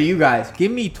earlier to you guys,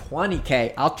 give me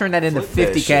 20K. I'll turn that into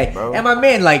Flip that 50K. shit, bro. And my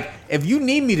man, like, if you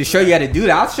need me to show you how to do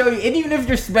that, I'll show you. And even if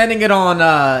you're spending it on,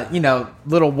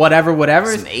 little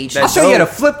whatever, Some H I'll show you how to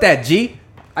flip that, G.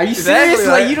 Are you Exactly, serious?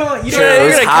 like- Like, you don't. Yeah, Sure, you're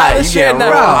it's gonna high. cut You this getting shit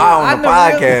real now. high on the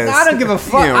podcast. I don't give a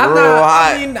fuck. Getting I'm real not.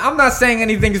 high. I mean, I'm not saying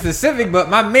anything specific, but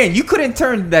my man, you couldn't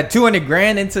turn that 200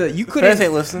 grand into. You couldn't. Parents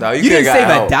ain't listening. No, You didn't coulda save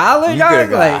got a help. dollar, You dog? could have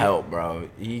got Like- help, bro.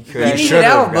 He He needed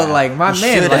help, but like my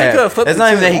man, like, He could've flipped it's it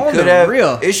not even too. that he On could the have.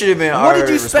 real. It should have been. what our did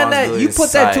you spend that? You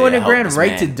put that 200 grand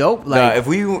right to dope. Like, if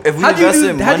we how'd invested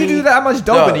you money, do that much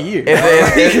dope in a year?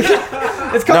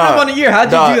 It's coming up on a year. How'd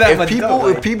you do that much dope?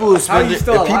 Like, If people how are you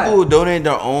still alive? donate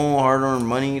their own hard-earned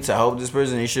money to help this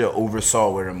person, they should have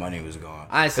oversaw where their money was going.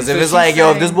 Honestly, Because if it's like,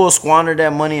 if this bull squandered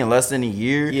that money in less than a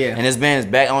year, and this man is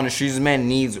back on the streets, this man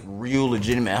needs real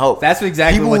legitimate help. That's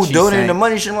exactly people what who she's donate saying. The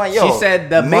money. She's like, yo, she said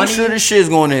make sure the shit is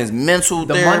going to his mental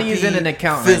the therapy. The money is in an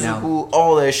account physical, right now.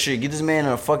 all that shit. Get this man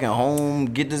in a fucking home.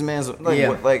 Get this man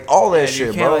like all that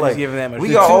shit, bro. Like we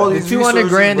got all these. The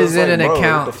 $200,000 is in an bro,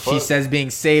 account. She says being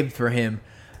saved for him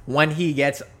when he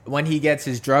gets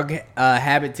his drug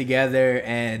habit together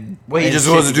and he just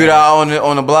goes to do that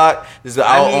on the block. This is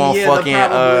out on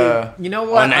fucking you know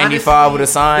what, on 95 with a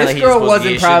sign. This like girl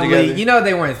wasn't probably, you know,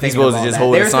 they weren't thinking supposed about to just that.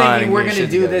 hold They were a sign thinking we're and gonna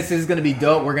get do shit this. This is gonna be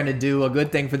dope. We're gonna do a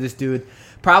good thing for this dude.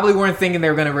 Probably weren't thinking they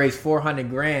were gonna raise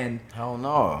 $400,000. Hell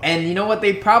no. And you know what?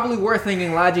 They probably were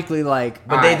thinking logically, like,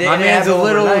 but they didn't. My man's a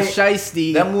little overnight.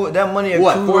 Shiesty. That money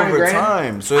accrued over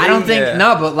time. So I don't think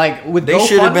but like with they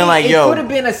should have been like, yo, it could have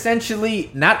been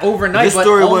essentially not overnight, but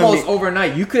almost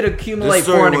overnight. You could accumulate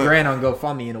 $400,000 on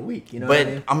GoFundMe in a week. You know, what I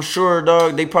mean? I'm sure,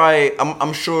 dog. They probably.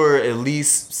 I'm sure at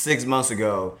least 6 months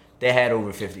ago they had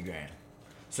over $50,000.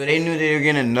 So they knew they were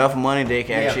getting enough money they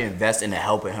could actually invest into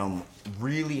helping him.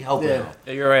 Really helping him.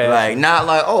 Yeah, you're right. Like not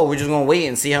like, oh, we're just gonna wait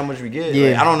and see how much we get.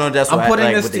 Yeah. Like, I don't know if that's what I'm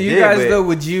putting this what to they you did, guys but though.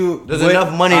 Would you? There's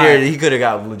enough money there that he could have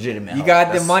got legitimate. You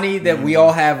got the money that we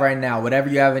all have right now. Whatever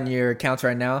you have in your accounts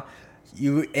right now,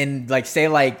 you in like say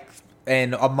like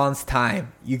in a month's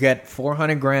time, you get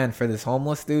 $400,000 for this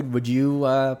homeless dude. Would you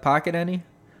pocket any?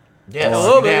 Yeah, a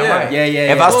little bit.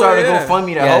 Yeah. If I started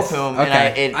GoFundMe to help him,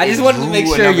 okay. I just wanted to make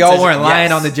sure y'all weren't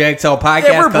lying on the JXL podcast.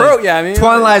 Yeah, we're broke. Yeah, I mean,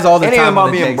 Twan lies all the time. It ain't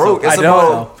about being broke. It's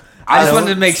about I just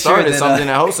wanted to make sure that something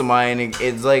to help somebody, and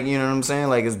it's like, you know what I'm saying,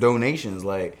 like it's donations,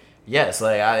 like. Yes,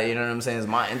 like you know what I'm saying. It's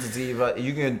my entity, but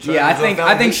you can. I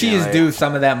think she is due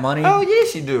some of that money. Oh yeah,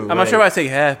 she do. I'm not sure if I take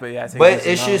half, but yeah. But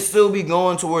it should still be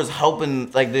going towards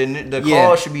helping. Like the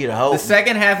call should be to help. The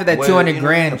second half of that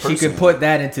 $200,000, she could put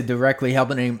that into directly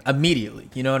helping him immediately.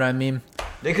 You know what I mean?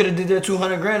 They could have did that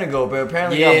 $200,000 ago, but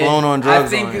apparently got blown on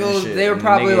drugs. I think they were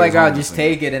probably like, "Oh, just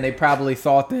take it," and they probably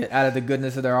thought that out of the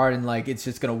goodness of their heart, and like it's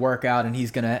just gonna work out, and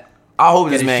he's gonna. I hope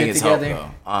this man gets help, though.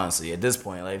 Honestly, at this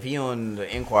point, like if he on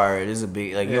the Inquirer, this is a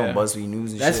big he on BuzzFeed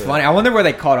News and That's shit. funny. I wonder where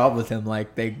they caught up with him.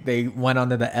 Like they went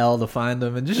under the L to find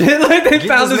him and just like they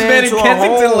found this man in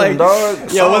Kensington. Home, like,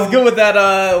 dog. yo, what's good with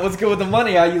that? What's good with the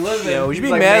money? How you living? Yeah, would you be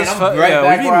like, mad? Would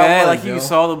you be mad? Like you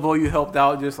saw the boy you helped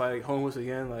out just like homeless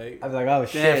again. Like I was like, oh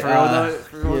shit,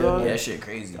 for real. Yeah, that shit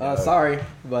crazy. Sorry,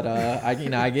 but I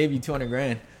gave you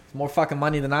 $200,000. It's more fucking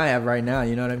money than I have right now.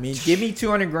 You know what I mean? Give me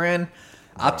 $200,000.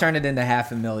 I'll turn it into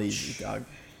 $500,000 easy, dog.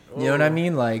 You know what I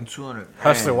mean? Like 200.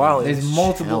 Hustler Wallet. There's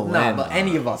multiple. But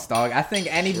any of us, dog. I think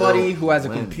anybody who has a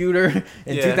computer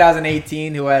in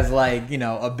 2018 who has like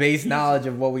a base knowledge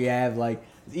of what we have, like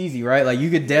it's easy, right? Like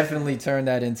you could definitely turn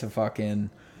that into fucking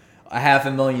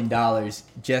 $500,000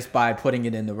 just by putting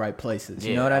it in the right places.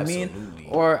 You know what I mean?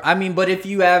 Or but if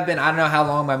you have been, I don't know how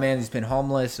long my man has been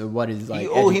homeless or what his like. He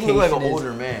looked like an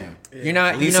older man. You're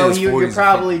not, you're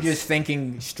probably just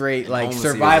thinking straight like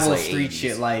survival street 80s.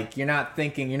 Shit. Like you're not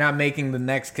making the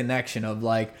next connection of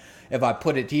like if I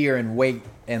put it here and wait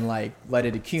and like let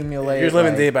it accumulate. You're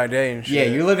living day by day and shit. Yeah,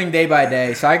 you're living day by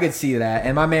day. So I could see that.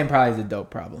 And my man probably has a dope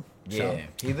problem. Yeah,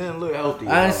 so. he didn't look healthy.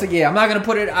 Honestly, I'm not gonna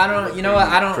put it. I don't. You know what?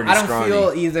 I don't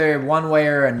feel either one way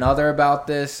or another about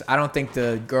this. I don't think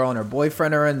the girl and her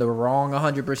boyfriend are in the wrong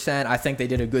 100%. I think they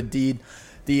did a good deed.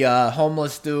 The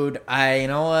homeless dude. You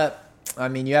know what? I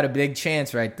mean, you had a big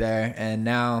chance right there, and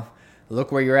now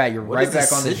look where you're at. You're right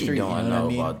back on the street. You know what I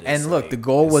mean? And look, the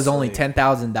goal was only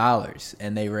 $10,000,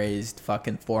 and they raised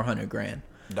fucking $400,000.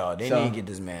 No, they need to get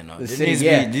this man up. The city,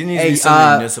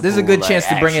 this is a good chance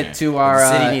to bring it to our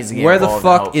where the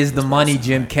fuck is the money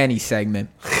Jim Kenny segment.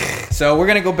 So we're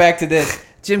gonna go back to this.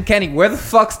 Jim Kenny, where the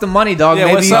fuck's the money, dog? Yeah,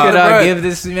 maybe you could give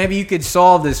this. Maybe you could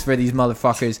solve this for these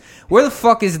motherfuckers. Where the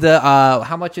fuck is the?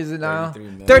 How much is it now?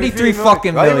 33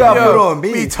 fucking million. Why you gotta put on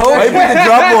me? We told you. Why you put the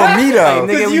drop on me though?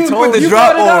 Nigga, you told the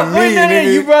drop on me.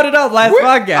 Nigga. You brought it up last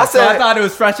podcast. So I thought it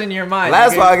was fresh in your mind.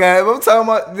 Last podcast, I'm talking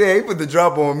about. Yeah, he put the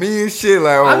drop on me and shit.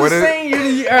 Like, I'm just saying.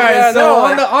 All right, so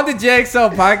on the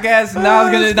JXL podcast, now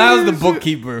I was the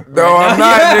bookkeeper. No, I'm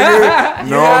not, nigga.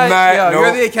 No, I'm not.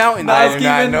 You're the accountant.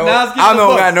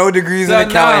 I don't got no degrees.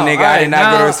 Accounting, nigga. I did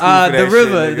not go to school for that the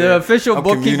River, shit, the official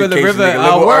bookkeeper of the River.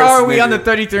 Where are we on the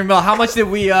 33 mil? How much did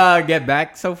we get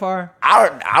back so far?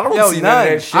 I don't see none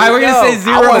of that shit. All right, we're gonna say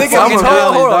zero.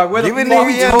 Give a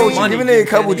nigga a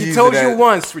couple G's. He told you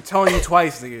once. We're telling you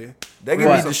twice, nigga. That could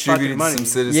What? be distributed to Money. some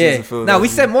citizens Yeah. of Philadelphia. No, we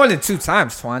said more than 2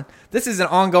 times, Twan. This is an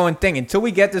ongoing thing. Until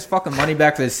we get this fucking money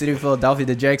back to the city of Philadelphia,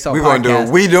 the JXL We podcast gonna do it.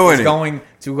 We doing is it. going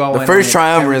to go The in first on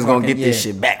triumvirate is every gonna get fucking- this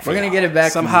shit back for We're gonna y'all. get it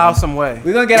back Somehow, from some way.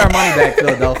 We're gonna get our money back,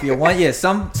 Philadelphia.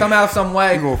 somehow, some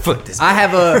way. We gonna flip this. I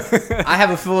have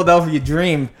a Philadelphia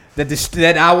dream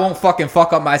that I won't fucking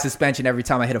fuck up my suspension every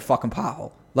time I hit a fucking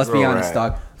pothole. Let's be Real honest,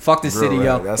 rap. dog. Fuck the Real city, rap.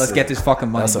 yo. That's Let's a- get this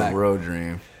fucking money That's back. a real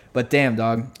dream. But damn,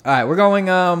 dog. All right, we're going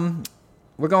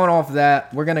off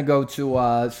that. We're gonna go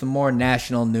to some more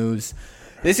national news.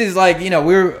 This is like,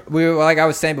 we're like I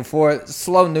was saying before,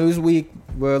 slow news week.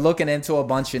 We're looking into a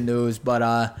bunch of news,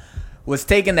 but what's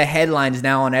taking the headlines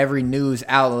now on every news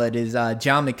outlet is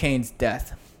John McCain's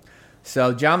death.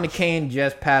 So John McCain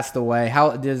just passed away.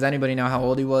 How does anybody know how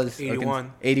old he was?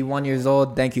 81. 81 years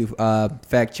old. Thank you,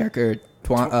 fact checker.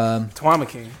 Twan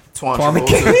McCain. Twan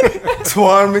McCain.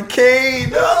 Twan McCain.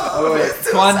 No.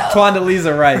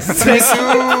 Twandaliza Rice. Too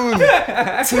soon.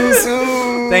 Too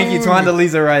soon. Thank you,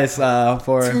 Twandaliza Rice,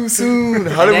 for Too soon.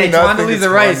 How do we Hey, not think Twandaliza of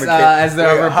Twan Rice, McCain? as the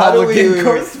Republican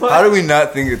correspondent. How do we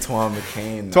not think of Twan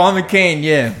McCain? Twan McCain,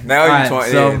 yeah. Now All you right,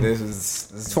 Twan. so Yeah, this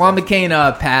is Twan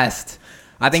McCain passed.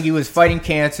 I think he was fighting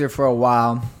cancer for a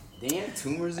while. Damn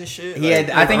tumors and shit. He had,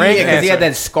 Like, I think, brain because he had cancer.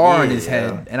 that scar on Yeah, his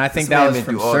head, yeah. and I think This that man was been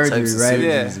from through all types surgery, of right?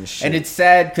 Yeah. surgeries and shit. And it's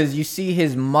sad because you see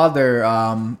his mother.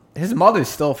 His mother's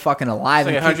still fucking alive.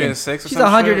 She's and like kicking. 106 or She's some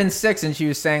shit? 106, and she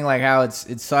was saying like how it's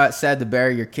sad to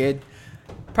bury your kid.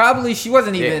 Probably she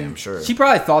wasn't Yeah, even. I'm sure. She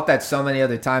probably thought that so many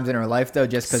other times in her life though,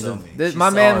 just because So of many. this. She My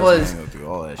saw man his was. go through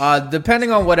all that shit.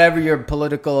 Depending on whatever your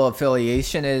political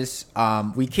affiliation is,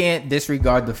 we can't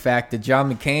disregard the fact that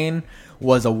John McCain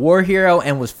was a war hero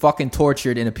and was fucking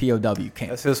tortured in a POW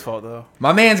camp. That's his fault, though.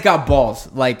 My man's got balls,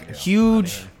 like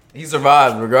huge He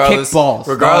survived regardless. kick balls.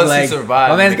 Regardless, Like, he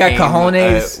survived. my man's got Became,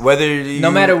 cojones. whether you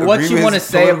no matter what agree you with want to his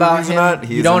say political about views or him, not,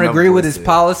 he you is don't enough agree with voice his to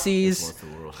policies. influence the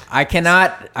world.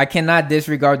 I cannot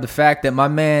disregard the fact that my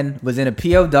man was in a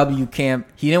POW camp.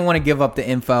 He didn't want to give up the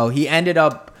info. He ended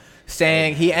up,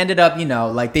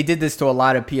 like they did this to a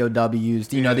lot of POWs.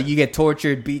 That you get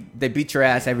tortured, they beat your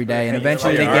ass every day, and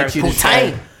eventually they get you to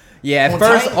say. Yeah, at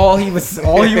first all he was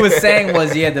saying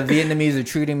was, yeah, the Vietnamese are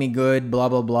treating me good, blah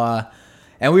blah blah.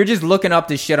 And we were just looking up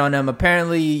this shit on him.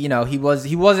 Apparently, he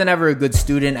wasn't ever a good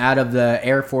student out of the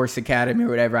Air Force Academy or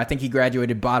whatever. I think he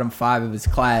graduated bottom 5 of his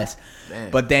class. Damn.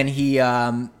 But then he,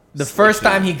 the first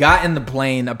time he got in the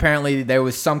plane, apparently there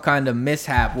was some kind of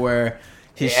mishap where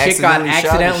his He shit got accidentally shot his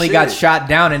accidentally got shit. shot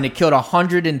down, and it killed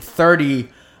 130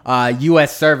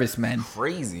 U.S. servicemen.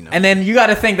 Crazy. No? And then you got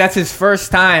to think that's his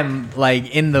first time,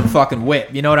 like, in the fucking whip.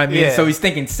 You know what I mean? Yeah. So he's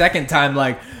thinking second time,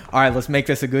 like, all right, let's make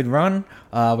this a good run.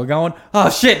 We're going. Oh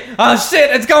shit!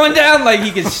 It's going down. Like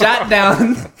he gets shot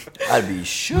down. I'd be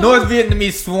shook. North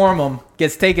Vietnamese swarm him.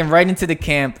 Gets taken right into the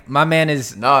camp. My man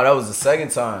is. No, that was the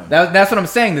second time. That's what I'm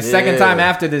saying. The second Yeah. time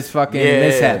after this fucking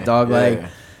mishap, dog. Yeah. Like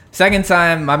second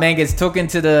time, my man gets taken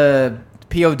to the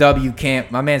POW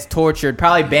camp. My man's tortured.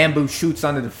 Probably bamboo shoots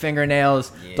under the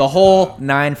fingernails. Yeah. The whole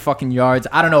 9 fucking yards.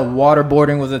 I don't know.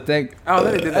 Waterboarding was a thing. Oh,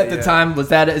 they did that at the yet. time. Is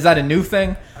that a new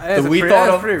thing? That's that we pretty- thought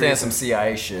that's of. pretty Damn, recent. some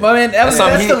CIA shit. My man, that's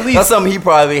something the least. That's something he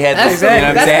probably had to, That's you know what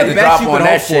I'm that's saying, the to best drop you on could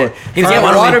that hope shit. for. He's like, Yeah,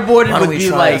 why don't we waterboarding would be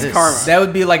try like this? Karma. that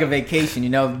would be like a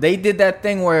vacation. They did that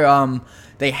thing where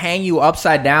they hang you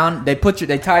upside down. They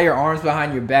tie your arms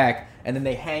behind your back, and then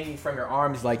they hang you from your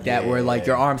arms like that, where like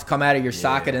your arms come out of your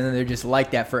socket, and then they're just like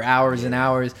that for hours and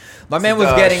hours. My man was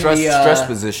getting stress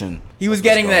position. He was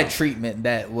getting that treatment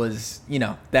that was,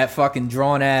 that fucking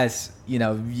drawn ass,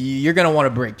 you're going to want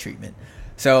to break treatment.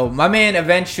 So my man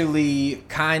eventually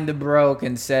kind of broke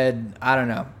and said, I don't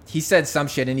know. He said some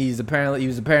shit and he was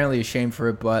apparently ashamed for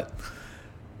it, but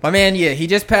my man, he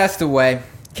just passed away.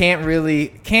 Can't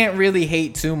really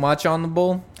hate too much on the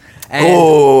bull. And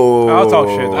I'll talk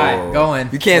shit. all right, go in.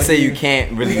 You can't say you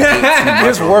can't really hate too much.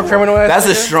 This war criminal ass That's a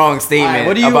nigga? strong statement.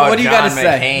 All right, about what do you John gotta say?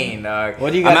 McCain, dog.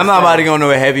 What do you I mean, gotta I'm not say? about to go into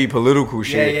a heavy political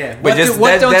shit. Yeah. But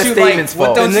What don't that you statement's like?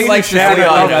 What false. don't you nigga like? shouted specifically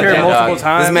out about here that? multiple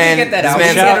times. This man, Get that this out.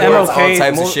 man Shout supports all MLK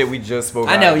types of more- shit we just spoke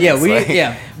I know, about. It's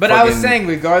like But I was fucking- saying,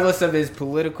 regardless of his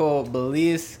political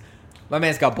beliefs, my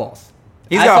man's got balls.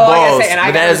 He's That's got all I gotta balls, say, and I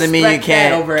but that gotta doesn't mean you respect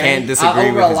that over can't disagree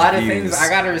over with a his lot of views, things. I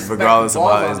gotta respect regardless the balls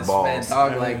about on his this balls. man,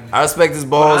 dog. Like, I respect his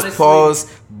balls, honestly-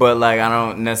 pause, but like I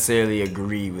don't necessarily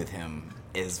agree with him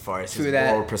as far as True his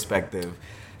that. ball perspective.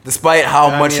 Despite how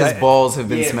I much mean, his balls have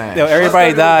been yeah. smashed. Yo, everybody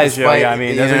Despite- dies, yo. Yeah, I you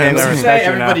mean, know doesn't what I'm mean they saying? respect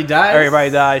you Everybody now. dies? Everybody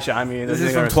dies. I mean, This doesn't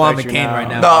is mean from they Twan respect you McCain right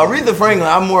now. No, Aretha Franklin,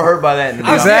 I'm more hurt by that than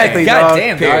John Exactly, McCain. God dog. damn,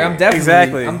 dog. Period. I'm definitely.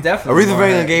 Exactly. I'm definitely. Aretha more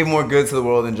Franklin mad. gave more good to the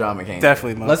world than John McCain.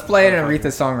 Definitely, man. Let's play an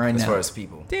Aretha song right As now. far as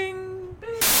people. Ding.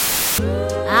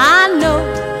 I know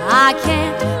I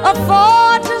can't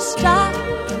afford to stop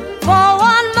for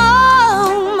one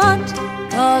moment,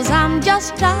 'cause I'm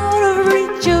just out of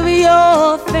reach of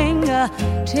your fingertips.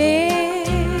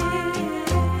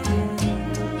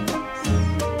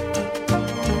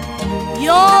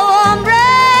 Your warm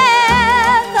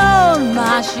breath on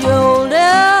my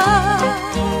shoulder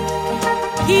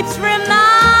keeps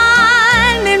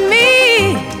reminding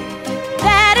me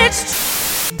that it's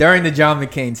During the John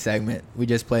McCain segment, we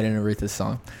just played an Aretha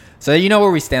song. So you know where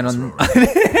we stand on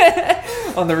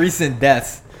on the recent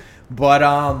deaths. But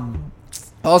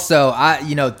also,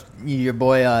 your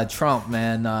boy Trump,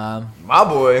 man. My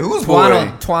boy, who's boy?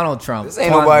 Twano Trump. This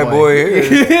ain't nobody boy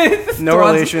here. No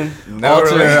relation.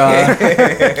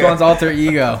 Twan's alter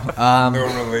ego. No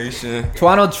relation.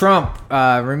 Twano Trump.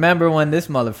 Remember when this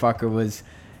motherfucker was?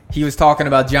 He was talking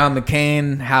about John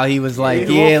McCain, how he was like,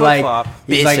 he's like,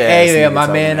 hey, my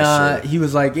man, he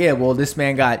was like, yeah, well, this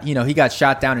man got, he got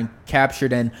shot down and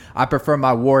captured, and I prefer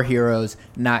my war heroes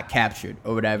not captured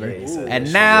or whatever. Yeah,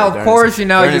 and now, of course, he's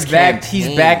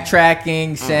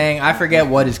backtracking, saying, I forget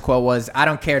what his quote was. I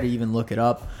don't care to even look it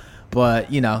up. But,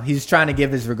 he's trying to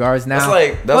give his regards now.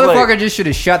 Motherfucker just should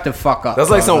have shut the fuck up. That's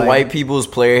like some white people's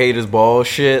player haters ball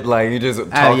shit. Like, you just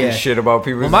talking shit about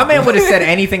people. Well, my man would have said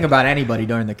anything about anybody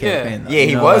during the campaign. Yeah,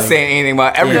 he was saying anything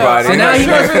about everybody. So now he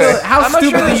goes, how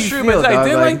stupid do you feel, dog?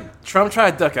 Didn't Trump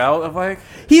tried to duck out of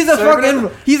he's a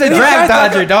drag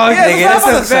dodger, dog. Yeah, nigga. That's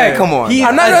a fact. Come on.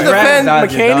 I'm not gonna defend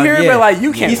McCain here, but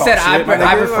you can't. He said I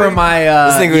prefer my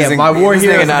my war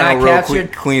heroes not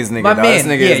captured. Queens nigga. My man, this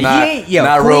nigga is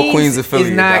not real Queens affiliate.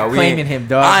 Is not claiming him,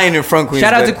 dog. I ain't in front Queens.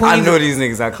 Shout out to Queens. I know these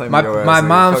niggas not claiming. My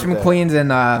mom's from Queens, and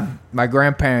my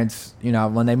grandparents,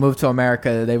 when they moved to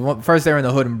America, they were in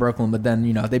the hood in Brooklyn, but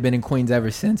then they've been in Queens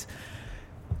ever since.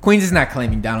 Queens is not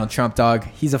claiming Donald Trump, dog.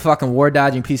 He's a fucking war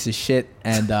dodging piece of shit,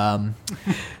 and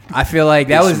I feel like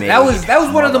that was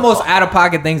one of the most out of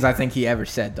pocket things I think he ever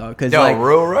said, dog. Because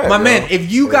real right, my man,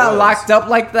 if you got locked up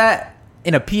like that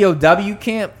in a POW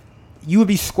camp, you would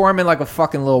be squirming like a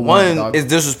fucking little one, dog. It's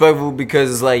disrespectful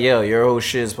because it's like, your whole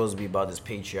shit is supposed to be about this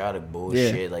patriotic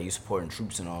bullshit, like you supporting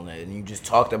troops and all that, and you just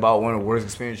talked about one of the worst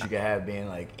experiences you could have being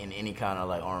like in any kind of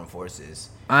like armed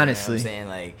forces. Honestly, you know what I'm saying,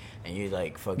 like, and you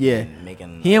like fucking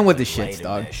making he in with the shits,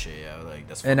 dog. That shit,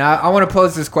 that's and I want to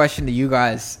pose this question to you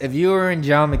guys: if you were in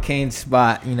John McCain's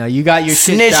spot, you got your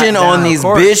snitching on these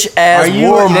bitch ass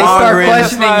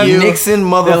warmongering Nixon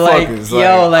motherfuckers.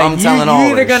 I'm telling all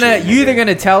you either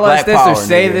gonna tell us this or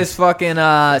say this fucking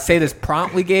say this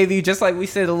prompt we gave you, just like we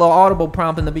said the little audible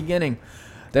prompt in the beginning.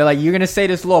 They're like, you're gonna say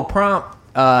this little prompt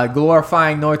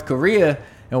glorifying North Korea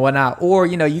and whatnot, or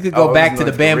you could go back to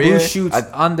the bamboo shoots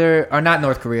or not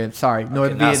North Korea. Sorry,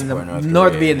 North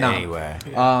Vietnam. Anyway.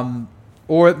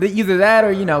 Or either that,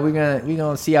 or we're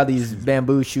gonna see how these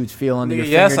bamboo shoots feel under your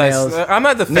fingernails. I'm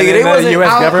not defending the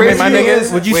U.S. government, my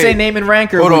niggas. Would you say name and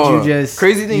rank, or would you just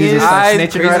crazy thing is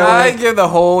I give the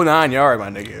whole 9 yard, my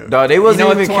nigga. Dog, they wasn't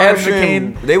even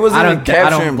capturing. They wasn't even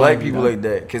capturing black people like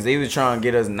that because they was trying to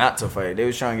get us not to fight. They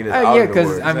was trying to get us out of the war.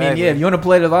 Because if you want to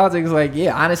play the logic, it's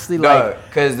honestly,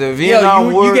 because the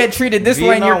Vietnam War, you get treated this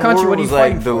way in your country. What are you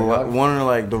fighting for? One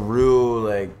of the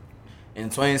real in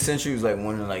the 20th century was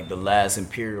one of the last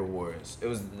imperial wars. It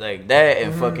was like that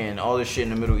and fucking all this shit in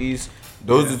the Middle East.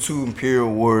 Those are two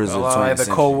imperial wars of the 20th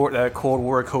century. That Cold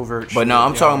War covert shit. But no,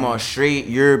 I'm talking about straight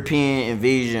European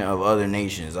invasion of other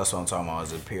nations. That's what I'm talking about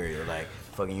as imperial.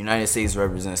 Fucking United States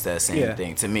represents that same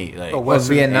thing to me. Vietnam. Going to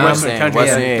Vietnam, same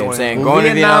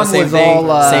thing.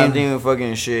 Same thing with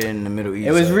fucking shit in the Middle East.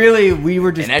 It was really, we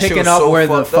were just picking up where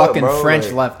the fucking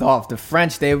French left off. The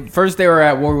French, they were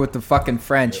at war with the fucking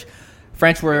French.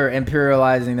 French were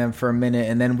imperializing them for a minute,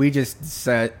 and then we just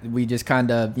kind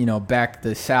of backed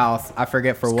the South. I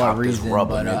forget for what reason,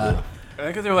 but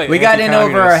we got in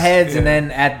over our heads, and then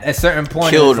at a certain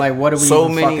point, it was like, what are we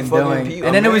fucking doing?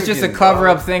 And then it was just a cover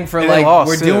up thing for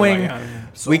we're doing.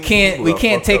 We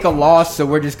can't take a loss, so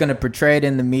we're just gonna portray it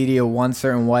in the media one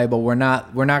certain way, but we're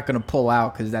not gonna pull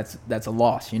out because that's a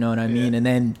loss. You know what I mean? And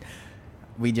then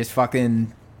we just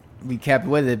we kept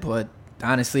with it, but.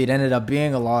 Honestly, it ended up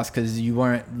being a loss because you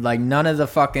weren't none of the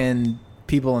fucking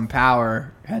people in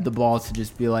power had the balls to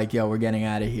just be like, yo, we're getting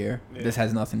out of here. Yeah. This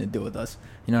has nothing to do with us.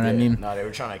 You know what I mean? No, they were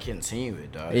trying to continue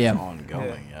it, dog. It was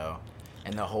ongoing, yo.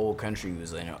 And the whole country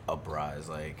was in an uprise,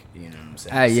 what I'm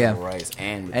saying? Civil rights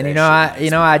and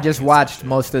I just watched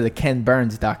most of the Ken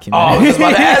Burns documentary. I was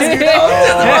about to ask you.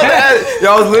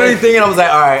 I was literally thinking, I was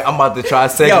like, all right, I'm about to try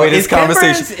to segue this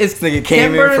conversation. This nigga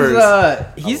came in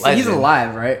first. He's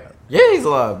alive, right? Yeah, he's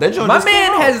alive. That joint My just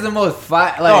man came out. has the most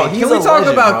fire. Like, he's can we a talk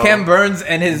legend, about bro. Ken Burns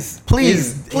and his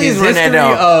Please his run that history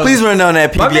down. of- Please run down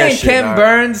that PBS My man shit, Ken dog.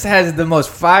 Burns has the most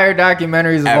fire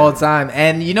documentaries of Ever. all time,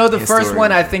 and you know the first History.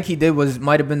 one I think he did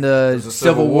might have been the It was a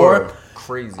Civil War.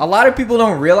 Crazy. A lot of people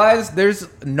don't realize there's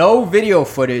no video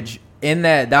footage in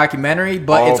that documentary,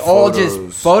 but All it's all photos.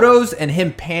 just photos and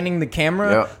him panning the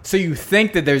camera. Yep. So you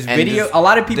think that there's And video. just A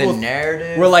lot of people the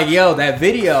narrative were like, "Yo, that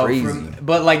video," Crazy.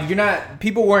 but like you're not.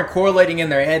 People weren't correlating in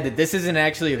their head that this isn't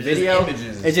actually a It's just video.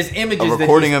 images. It's just images A that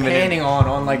recording he's of it. panning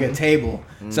on like a table.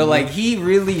 So like he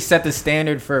really set the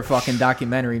standard for fucking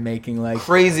documentary making. Like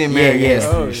Crazy American Yeah, yeah.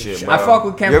 history Oh, shit, shit. bro. I fuck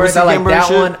with Ken You ever Burns. see I like Ken Burns that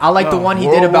shit? one. I like the one he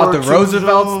did World about the War II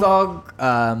Roosevelt's Joe? dog.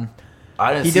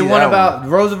 I didn't He see did one that about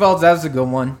Roosevelt's. That was a good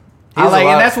one. I He's like, a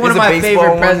lot- and that's one he's of a my baseball favorite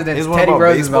one. presidents, He's one Teddy about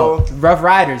Roosevelt. baseball. Rough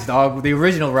Riders, dog. The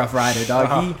original Rough Rider,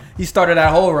 dog. He started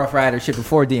that whole Rough Rider shit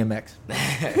before DMX.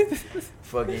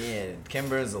 Fucking yeah, Ken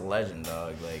Burns is a legend,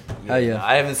 dog. Like, Oh, yeah.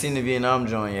 I haven't seen the Vietnam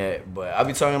joint yet, but I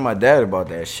be talking to my dad about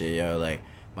that shit, yo. Like,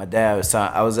 my dad was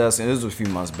talking. I was asking. This was a few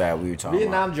months back. We were talking.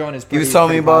 Vietnam about. joint is. He was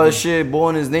telling me about this shit, boy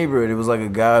in his neighborhood. It was like a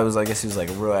guy. It was like, I guess he was like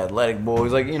a real athletic boy. He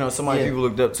was like, you know, somebody Yeah. people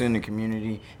looked up to in the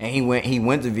community. And he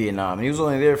went to Vietnam, and he was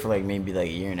only there for like maybe like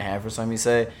a year and a half or something. He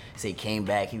said he came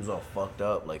back. He was all fucked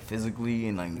up, like physically,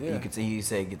 and like you could see. He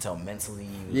said he could tell mentally.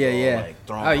 He was Yeah, all, yeah. Like,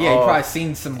 thrown Oh yeah, you off. probably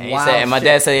seen some And, he wild. said, and my shit.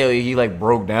 dad said he like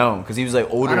broke down because he was like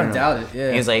older. I don't than him. doubt it, yeah.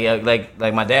 And he's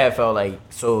like my dad felt like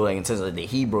so like in terms of that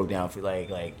he broke down for like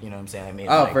you know what I'm saying. I mean,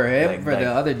 Oh, like, for him, like, for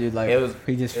the other dude, like it was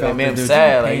he just it felt made him the dude's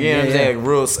sad, like pain. you know what I'm Yeah, saying, like,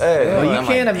 real sad. Well, you I'm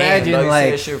can't like, imagine, damn, dog, he like-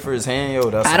 said shit for his hand, yo.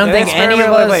 That's I don't Yeah, think it's any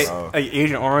kinda of like, us. like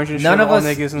Agent Orange and shit. None of all us.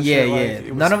 niggas and Yeah, shit. yeah. Like, it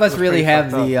was- None of it us was really pretty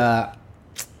have fucked the. up.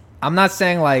 I'm not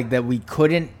saying like that we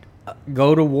couldn't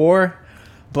go to war,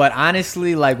 but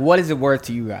honestly, like, what is it worth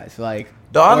to you guys? Like,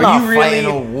 Dog, I'm are not fighting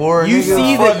a war, You nigga.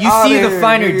 see Fuck the outta the here,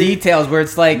 finer nigga. details where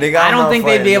it's like Nigga, I I'm don't not think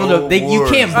they'd be able fighting to. no You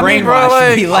wars. can't I mean, bro, brainwash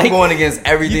like, me. I'm Like I'm going against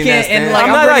everything. you can't. That's And in. like I'm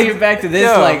I'm, not bringing like- it back to this.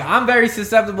 yeah. Like I'm very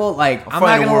susceptible. Like I'm not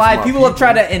fighting gonna war lie. for my People have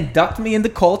tried people. to induct me into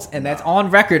cults, and that's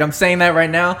on record. I'm saying that right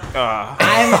now. Ah.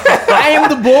 I am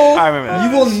the bull. I remember that.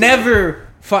 You will never.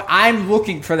 I'm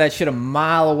looking for that shit a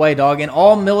mile away, dog. And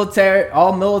all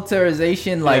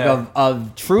militarization, like Yeah.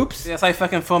 of troops, Yeah, it's like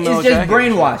fucking Full it's Metal just Jacket.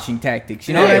 brainwashing tactics.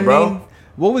 You know Yeah, what I bro. mean?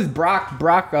 What was Brock?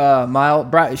 Shout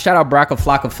out Brock of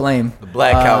Flock of Flame. The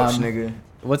black couch, nigga.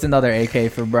 What's another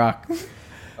AK for Brock?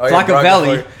 Oh, yeah,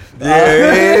 Flockavelli.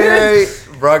 Yeah,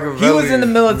 Brockavelli. He was in the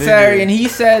military, nigga. and he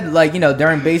said, like, you know,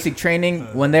 during basic training,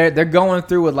 when they're going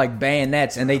through with like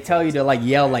bayonets, and they tell you to like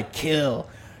yell like kill,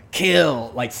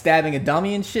 like stabbing a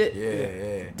dummy and shit.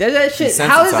 Yeah. Does that shit?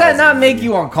 How does that not make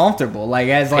you uncomfortable? Like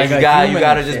as like you a gotta- you human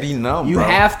gotta and just shit? be numb, You bro.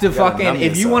 have to You gotta fucking numb if you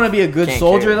yourself. want to be a good Can't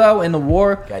soldier care. though in the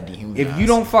war. Gotta dehumanize. If you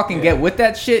don't fucking get with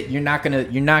that shit, you're not gonna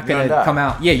gonna die. come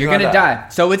out. Yeah, you're You're gonna gonna die.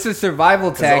 So it's a survival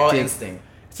It's all tactic. instinct.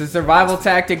 It's a survival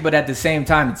tactic, but at the same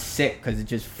time, it's sick because it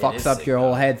just fucks is up sick, your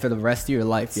whole dog. head for the rest of your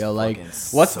life, yo. Like, fucking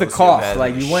what's the cost? sociopathic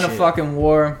Like, you win a shit. fucking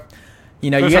war,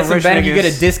 you know, you There's get some some rich benefit, you get a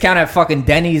niggas- discount at fucking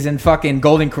Denny's and fucking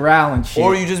Golden Corral and shit.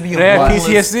 Or you just be They have homeless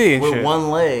PTSD and with shit.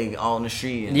 one leg on the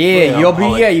street. And yeah, you'll be,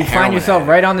 all, yeah, like, you find heroin yourself addict.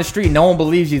 right on the street. No one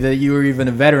believes you that you were even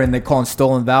a veteran. They're calling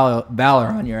stolen valor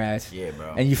on your ass. Yeah,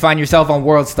 bro. And you find yourself on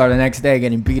World Star the next day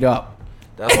getting beat up.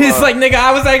 That's It's why- like, nigga,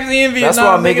 I was actually in Vietnam. That's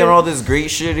why I'm making nigga. all this great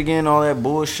shit again, all that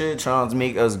bullshit, trying to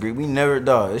make us great. We never,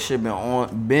 dog. This shit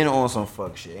been on some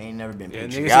fuck shit. Ain't never been Yeah, niggas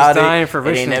is patriotic. dying for It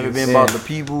rich ain't never niggas. been Yeah. about the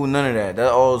people. None of that.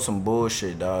 That's all some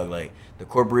bullshit, dog. Like the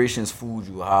corporations fooled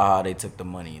you. Ha, they took the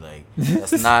money. Like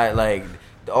that's not like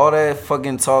all that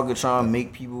fucking talk of trying to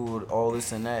make people all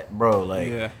this and that, bro. Like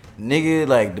Yeah. nigga,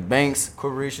 like the banks,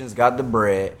 corporations got the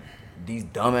bread. These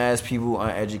dumbass people,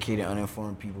 uneducated,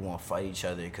 uninformed people want to fight each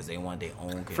other because they want their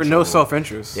own control. For no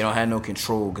self-interest. They don't have no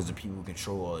control because the people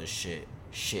control all this shit,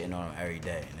 shitting on them every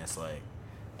day, and it's like,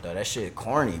 dog, that shit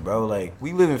corny, bro. Like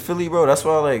we live in Philly, bro. That's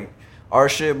why like our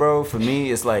shit, bro. For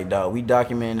me, it's like, dog, we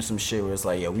documenting some shit where it's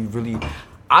like, yeah, we really.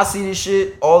 I see this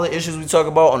shit, all the issues we talk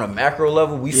about on a macro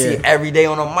level, we see Yeah. every day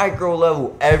on a micro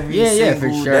level, every Yeah, for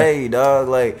single sure. day, dog.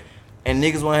 Like. And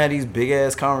niggas want to have these big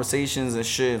ass conversations and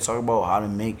shit and talk about how to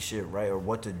make shit right or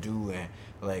what to do and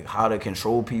like how to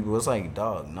control people. It's like,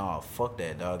 dog, nah, fuck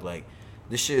that, dog. Like,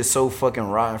 this shit is so fucking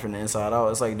rotten from the inside out.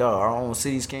 It's like, dog, our own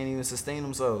cities can't even sustain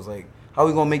themselves. Like, how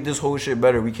we gonna make this whole shit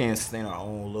better? We can't sustain our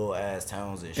own little ass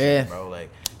towns and shit, Yeah. bro.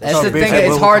 Like, That's how the big thing. that It's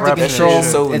global hard to corruption control.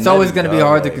 is. So It's always nutty, going to be dog,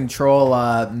 hard to like-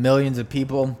 control millions of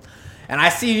people. And I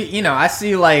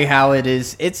see like how it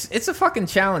is. It's a fucking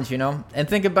challenge, you know. And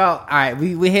think about, all right,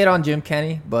 we hit on Jim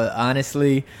Kenney, but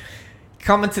honestly,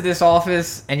 come into this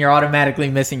office and you're automatically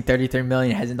missing $33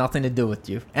 million. It has nothing to do with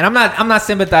you. And I'm not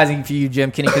sympathizing for you,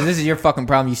 Jim Kinney, because this is your fucking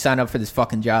problem. You signed up for this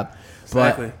fucking job.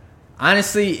 Exactly. But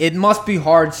honestly, it must be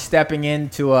hard stepping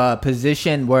into a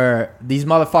position where these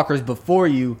motherfuckers before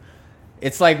you.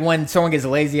 It's like when someone gets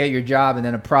lazy at your job and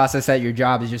then a process at your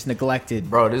job is just neglected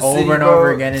bro, this over city, and bro,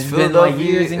 over again. It's been like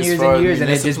years and years and years, and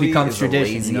it just becomes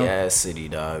tradition. Lazy you know? ass city,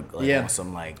 dog. Like, yeah.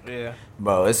 Some like, yeah.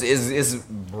 Bro, it's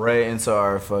bred into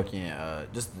our fucking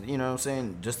just you know what I'm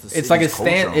saying. Just the it's like a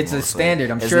it's a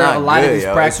standard. I'm it's sure a lot of these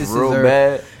practices it's real are.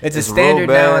 bad. It's a standard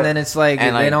real bad. now, and then it's like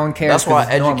and they don't care. That's why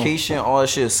it's education, all that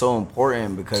shit is so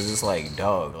important because it's like,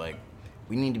 dog, like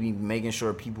we need to be making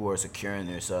sure people are securing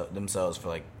themselves for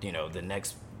like the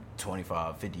next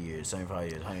 25, 50 years,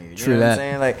 75 years, 100 years. True you know that. what I'm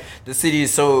saying? Like the city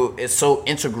is so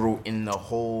integral in the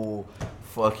whole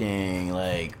fucking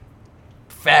like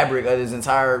fabric of this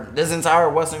entire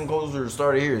Western culture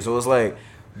started here. So it's like,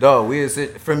 dog,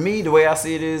 for me, the way I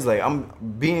see it is like I'm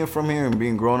being from here and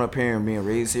being grown up here and being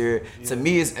raised here. Yeah. To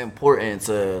me, it's important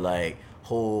to like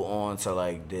hold on to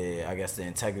like the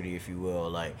integrity, if you will,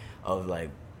 like of like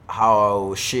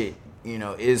how shit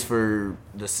is for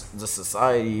the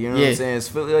society, you know what I'm saying?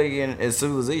 It's like in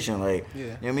civilization, like you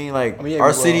know what I mean? Like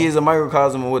our city is a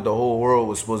microcosm of what the whole world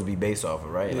was supposed to be based off of,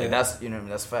 right? Like that's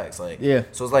that's facts. Like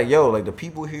so it's like like the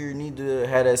people here need to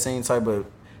have that same type of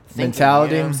thinking,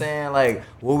 mentality. You know what I'm saying? Like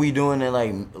what we doing to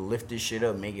like lift this shit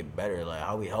up, make it better? Like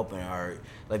how we helping our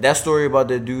like that story about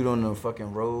that dude on the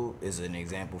fucking road is an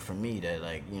example for me that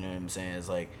like you know what I'm saying? It's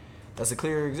like that's a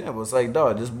clear example. It's like,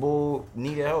 dog, this bull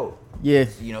needed help. Yeah.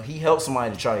 He helped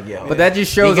somebody to try to get help. But that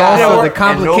just shows also the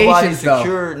complications,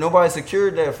 nobody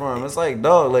secured that for him. It's like,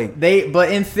 dog, like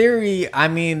but in theory, I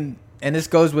mean, and this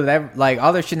goes with like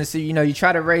other shit in the city, you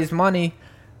try to raise money,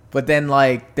 but then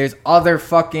like there's other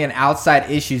fucking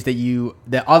outside issues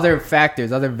other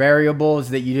factors, other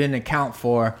variables that you didn't account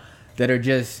for that are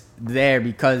just there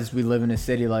because we live in a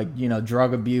city, like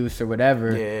drug abuse or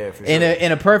whatever. Yeah, for sure.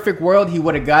 In a perfect world, he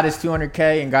would have got his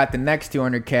 $200K and got the next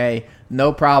 $200K,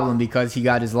 no problem, because he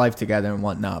got his life together and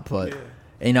whatnot. But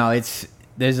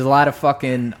there's a lot of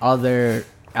fucking other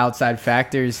outside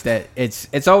factors that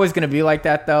it's always gonna be like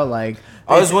that though. Like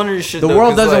I was wondering, the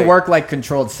world doesn't work like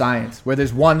controlled science, where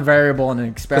there's one variable in an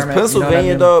experiment.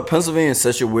 Pennsylvania, dog, Pennsylvania is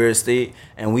such a weird state,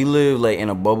 and we live like in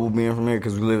a bubble being from here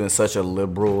because we live in such a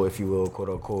liberal, if you will, quote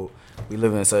unquote. We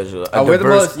live in such a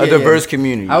diverse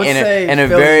community. I would say in a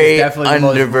Philly very is definitely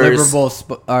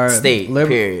undiverse state.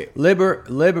 Period.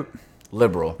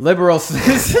 Liberal. Liberals.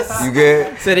 You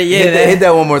good? Said it, hit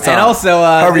that one more time. And also,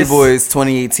 Hurry Boys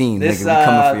 2018. This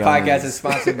podcast is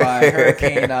sponsored by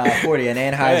Hurricane 40, an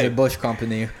Anheuser-Busch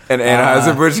company. An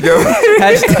Anheuser-Busch company.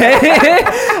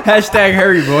 Hashtag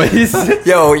Hurry Boys.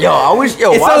 Yo, I wish.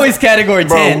 It's always category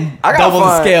 10. Double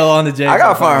the scale on the JXL. I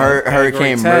gotta find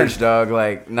Hurricane merch, dog.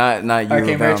 Like not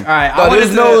Hurricane merch. All right.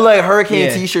 There's no like Hurricane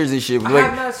T-shirts and shit. I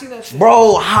have not seen that shit.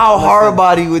 Bro, how hard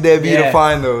body would that be to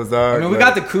find those, dog? I mean, we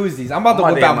got the koozies. I'm about to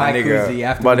whip out my koozie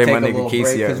after we take a little break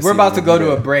because we're about to go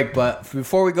to a break. But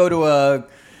before we go to a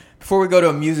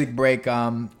music break,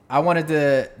 I wanted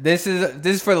to. This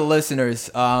is for the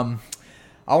listeners. I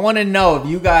want to know if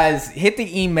you guys hit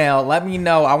the email. Let me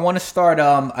know. I want to start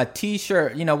a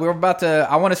T-shirt.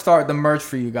 I want to start the merch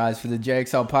for you guys for the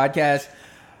JXL podcast.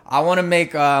 I want to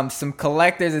make some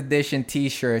collector's edition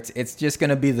T-shirts. It's just going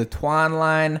to be the Twan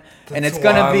line. It's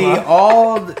going to be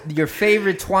all your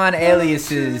favorite Twan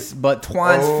aliases, but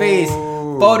Twan's face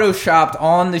photoshopped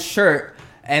on the shirt.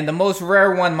 And the most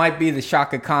rare one might be the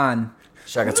Shaka Khan.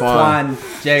 Shaka Twan.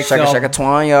 JXL Shaka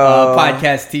Twan, yo.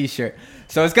 Podcast T-shirt.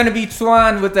 So it's going to be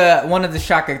Twan with one of the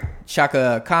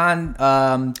Shaka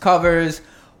Khan covers.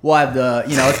 We'll have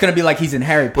it's going to be like he's in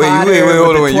Harry Potter. Wait,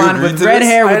 hold on. Twan with red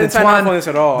hair with the Twan. This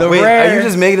at all. Wait, are you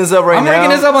just making this up right now? I'm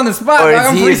making this up on the spot.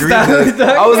 I'm freestyling.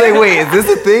 I was like, wait, is this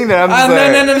a thing that I'm just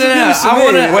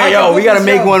No. We got to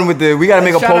make one with we got to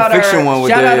make a Pulp Fiction one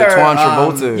with the Twan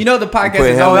Travolta. The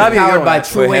podcast is always powered by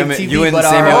True Wave TV, but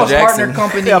our partner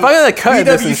company, if I gotta cut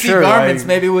this, BWC Garments,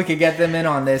 maybe we could get them in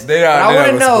on this. I want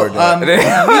to know.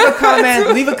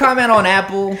 Leave a comment on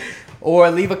Apple.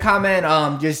 Or leave a comment.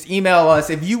 Just email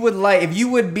us if you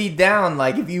would be down.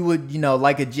 Like if you would,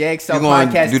 like a JXL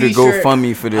podcast do the T-shirt.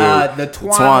 GoFundMe for the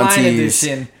Twan line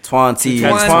edition. Twan tees,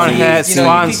 Twan hats,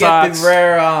 Twan socks. The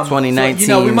rare,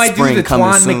 2019 we might spring do the coming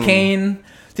Twan soon. McCain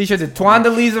T-shirt, the Twan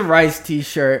DeLisa Rice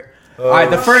T-shirt. All right,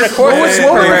 the first. What would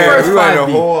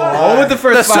the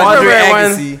first Twan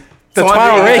Agassi. The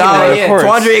Twan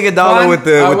Twandre Iguodala with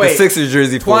the Sixers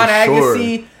jersey. Twan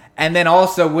Agassi. And then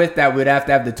also with that, we'd have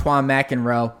to have the Twan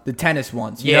McEnroe, the tennis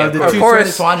ones. You Yeah, know, the of two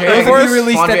course. Those would be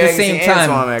released at the same time.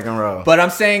 McEnroe. But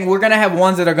I'm saying we're going to have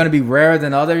ones that are going to be rarer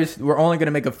than others. We're only going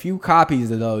to make a few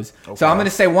copies of those. Okay. So I'm going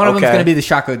to say one of them is going to be the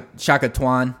Shaka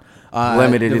Twan.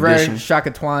 Limited the edition. Rare Shaka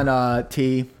Twan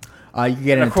tee. You can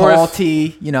get a tall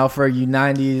tee, you know, for you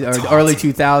 90s or early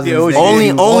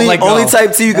 2000s. Only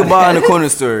type tee you can buy in the corner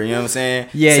store. You know what I'm saying?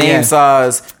 Yeah, Same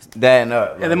size. That and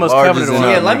up. Yeah, the most coveted one.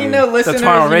 Yeah, let me know, listeners. You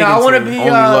know, I want to be.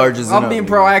 I'm being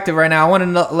proactive right now. I want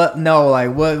to know,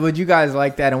 like, what would you guys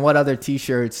like that, and what other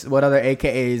T-shirts, what other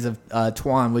AKAs of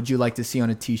Twan would you like to see on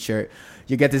a T-shirt?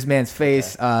 You get this man's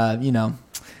face, you know,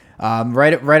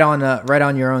 right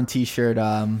on your own T-shirt,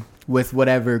 with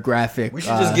whatever graphic. We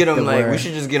should just get them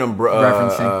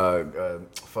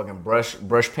fucking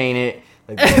brush painted.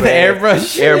 Like the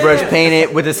airbrush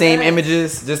painted with the same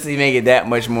images, just to make it that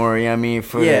much more. You know what I mean?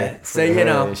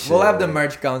 We'll have the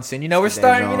merch going soon. You know, we're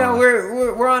starting. You know,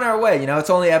 we're on our way. You know, it's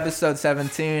only episode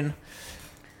 17.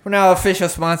 We're now official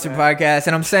sponsored podcast,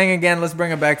 and I'm saying again, let's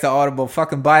bring it back to Audible.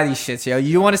 Fucking buy these shits, yo.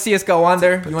 You want to see us go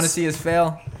under? You want to see us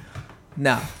fail?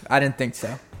 No, I didn't think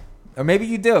so. Or maybe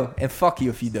you do, and fuck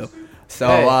you if you do.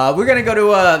 So we're gonna go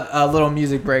to a little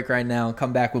music break right now and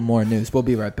come back with more news. We'll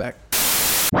be right back.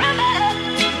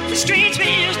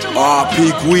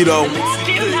 R.P. Guido.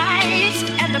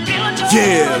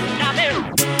 Yeah.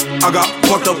 I got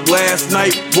fucked up last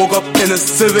night, woke up in a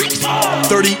Civic.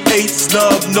 38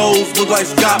 snub nose, look like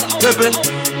Scott Pippen.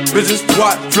 Bitches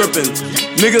twat drippin',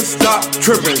 niggas stop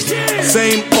trippin'.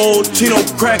 Same old Chino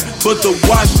crack, but the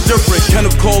watch different.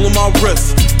 Kenneth Cole on my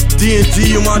wrist,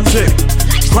 D&G on my chick.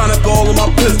 Chronic all on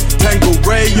my piss, Tango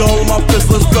Ray all on my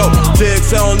fist. Let's go,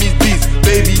 JXL on these beats,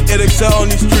 baby, XL on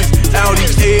these streets. Audi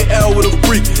AL with a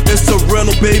freak, it's a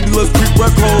rental, baby. Let's creep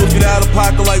records, get out of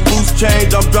pocket like loose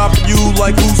change. I'm dropping you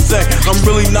like Hussein. I'm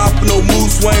really not for no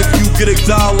mood swings. You get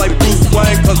exiled like Bruce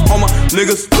Wayne, cause all my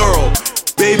niggas thorough.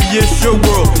 Baby, it's your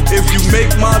world. If you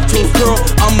make my toes curl,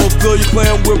 I'ma feel you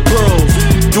playing with pearls.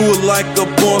 Do it like a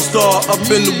porn star, up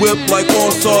in the whip like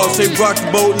on saw. Say rock the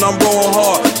boat and I'm rolling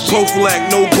hard. Prophylak,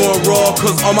 no going raw,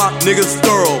 cause all my niggas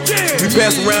thorough. We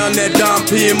pass around that Dom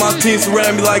P and my team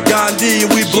surround me like Gandhi, and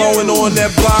we blowing on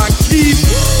that blind key.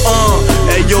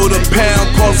 Hey yo, the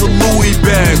pound costs a Louis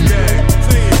bag.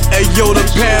 Hey yo, the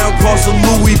pound costs a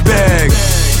Louis bag.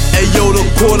 Hey yo, the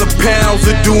quarter pounds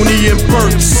of Dooney and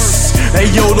Burks.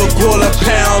 Hey yo, the quarter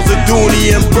pounds of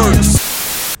Dooney and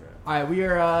Burks. Alright,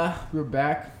 we're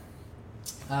back.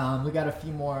 We got a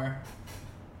few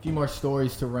more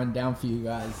stories to run down for you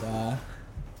guys.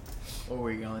 What were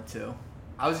we going to?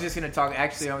 I was just gonna talk.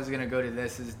 Actually, I was gonna go to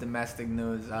this. This is domestic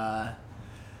news.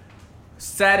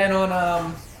 Sat in on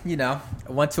I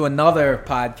went to another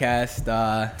podcast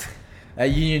at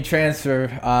Union Transfer.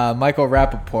 Michael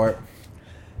Rappaport.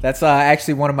 That's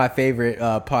actually one of my favorite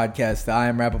podcasts, the I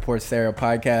Am Rappaport Stereo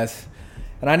podcast.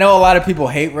 And I know a lot of people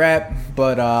hate rap,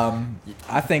 but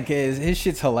I think his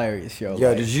shit's hilarious, yo.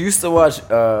 Yo, did you used to watch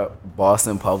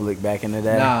Boston Public back in the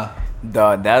day? Nah.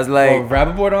 Dog, that's like...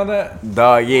 Rappaport on that?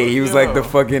 Dog, yeah, he was like the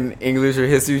fucking English or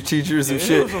history teacher or some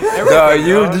shit. Dog,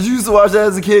 did you used to watch that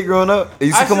as a kid growing up? It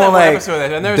used to come on like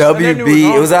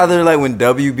WB. It was either like when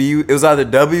WB... It was either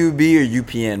WB or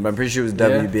UPN, but I'm pretty sure it was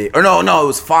WB. Or no, it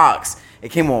was Fox. It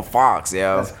came on Fox,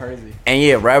 yo. That's crazy. And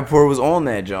yeah, Rappaport was on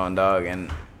that, John, dog.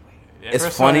 And it's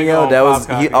funny, yo. That was...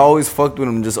 He always fucked with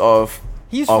him just off...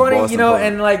 He's funny, Boston, you know,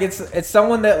 and like it's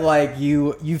someone that like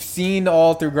you've seen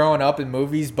all through growing up in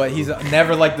movies, but he's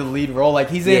never like the lead role. Like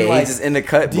he's in like he's just in the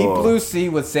cut Deep Blue Sea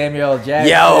with Samuel L. Jackson.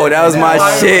 Yo, that was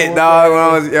my shit, dog. When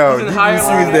I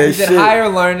was he's in Higher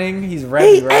Learning. He's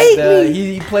ready, right?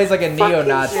 He plays like a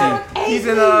neo-Nazi. He's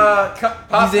in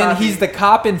he's the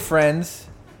cop in Friends.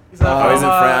 He's in Friends.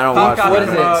 I don't watch. What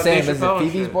is it? Same. Is it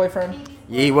Phoebe's boyfriend?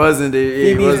 Yeah, he wasn't.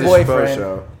 Phoebe's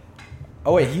boyfriend.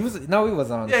 Oh wait, he wasn't on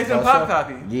the he's in Pop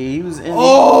Copy. Yeah, he was in.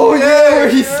 Oh yeah,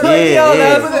 he's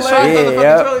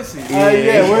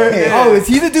Oh, is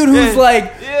he the dude who's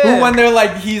like who when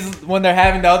they're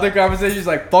having the other conversation, he's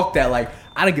like, fuck that, like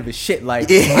I don't give a shit, like I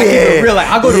keep it real, like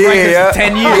I'll go to Rikers for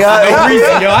 10 years for no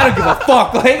reason, yo, I don't give a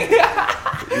fuck, like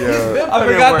I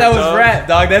forgot that was rap,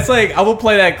 dog. That's like I will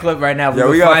play that clip right now. Yeah,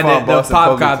 we gotta find the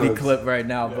Pop Copy clip right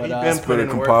now, but put a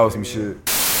compile some shit.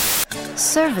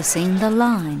 Servicing the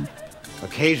line.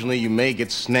 Occasionally, you may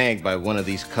get snagged by one of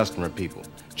these customer people.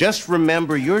 Just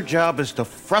remember, your job is to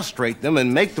frustrate them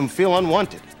and make them feel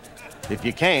unwanted. If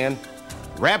you can,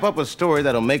 wrap up a story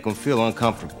that'll make them feel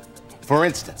uncomfortable. For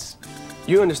instance...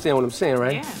 You understand what I'm saying,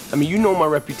 right? Yeah. I mean, you know my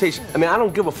reputation. I mean, I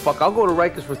don't give a fuck. I'll go to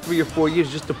Rikers for 3 or 4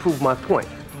 years just to prove my point.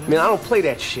 I mean, I don't play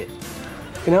that shit.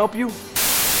 Can I help you?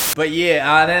 But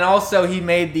yeah, then also he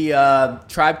made the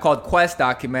Tribe Called Quest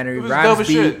documentary, Rhymes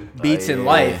Beats in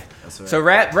Life. Right. So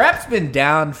Rap's been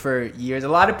down for years. A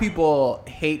lot of people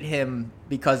hate him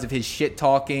because of his shit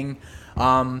talking.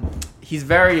 He's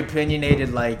very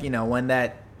opinionated, like, you know,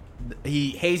 he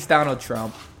hates Donald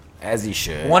Trump. As he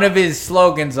should. One of his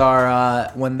slogans are,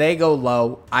 when they go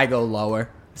low, I go lower.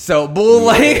 So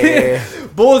Bull,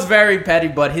 Bull's very petty,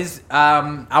 but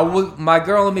my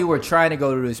girl and me were trying to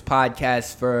go to his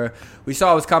podcast we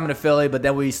saw it was coming to Philly, but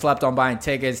then we slept on buying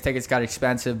tickets. Tickets got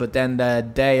expensive, but then the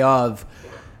day of,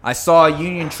 I saw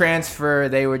Union Transfer.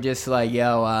 They were just like,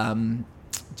 yo,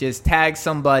 just tag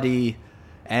somebody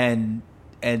and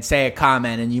say a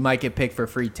comment, and you might get picked for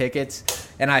free tickets.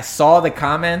 And I saw the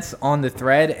comments on the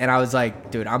thread, and I was like,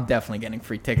 dude, I'm definitely getting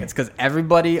free tickets. Because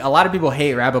a lot of people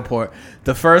hate Rappaport.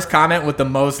 The first comment with the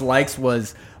most likes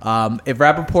was,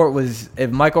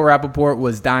 if Michael Rappaport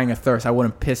was dying of thirst, I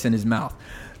wouldn't piss in his mouth.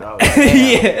 Oh,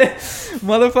 yeah.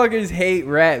 Motherfuckers hate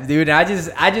rap, dude.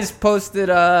 And I just posted,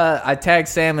 I tagged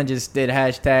Sam and just did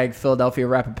hashtag Philadelphia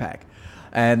Rapper Pack.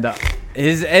 And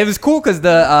it was cool because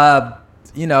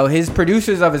his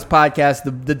producers of his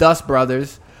podcast, the Dust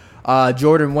Brothers,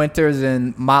 Jordan Winters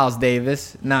and Miles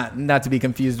Davis, not to be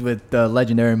confused with the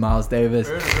legendary Miles Davis.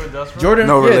 Jordan,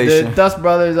 no relation. The Dust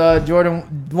Brothers,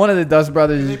 one of the Dust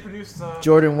Brothers,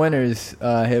 Jordan Winters,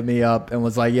 hit me up and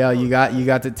was like, "Yo, you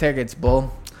got the tickets,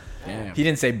 Bull." Damn. He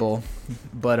didn't say Bull,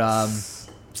 but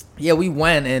yeah, we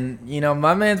went, and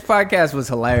my man's podcast was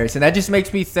hilarious, and that just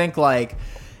makes me think, like,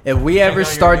 if we ever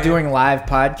start doing live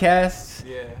podcasts.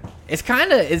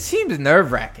 It seems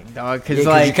nerve-wracking, dog. Because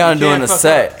you're kind of doing a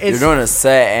set. You're doing a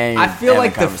set, and I feel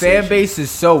like the fan base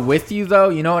is so with you, though.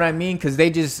 You know what I mean? Because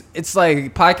it's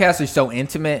like podcasts are so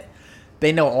intimate.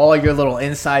 They know all your little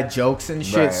inside jokes and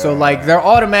shit. So they're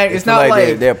automatic. It's not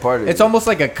like they're part of it. It's almost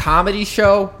like a comedy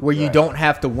show where you don't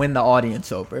have to win the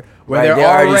audience over. Where they're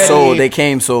already sold. They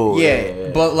came sold.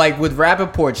 Yeah, but like with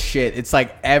Rappaport's shit, it's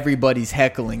like everybody's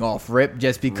heckling off rip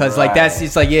just because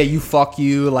it's like you fuck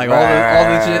you, like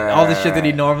all the shit that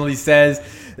he normally says.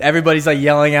 Everybody's like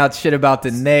yelling out shit about the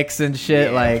Knicks and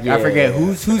shit. I forget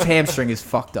whose hamstring is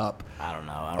fucked up. I don't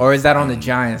know. Or is that on the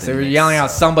Giants? They were yelling out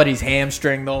somebody's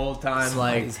hamstring the whole time.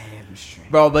 Somebody's hamstring.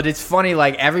 Bro, but it's funny.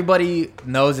 Like, everybody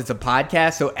knows it's a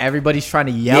podcast, so everybody's trying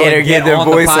to yell and get their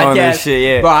voice the on this shit.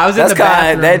 Yeah, bro, I was in the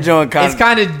bathroom. That joint it's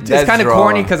kind of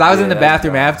corny because I was in the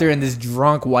bathroom after, and this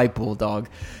drunk white bulldog,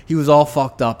 he was all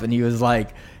fucked up, and he's like,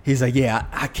 yeah,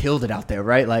 I killed it out there,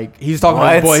 right? Like, he was talking to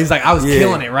his boy. He's like, I was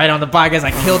killing it right on the podcast.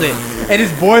 I killed it. And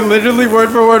his boy literally word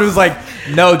for word was like,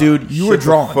 no, dude, you were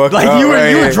drawn. Like, you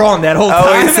were drawn that whole time.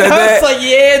 Oh, he said that? I was like,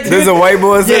 yeah, dude. There's a white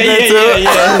boy said that too?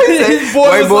 Yeah. His boy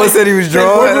white boy said he was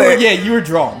drawn? Yeah, you were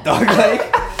drawn, dog.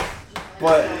 Like,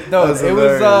 but, no,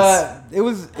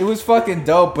 it was fucking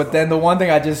dope. But then the one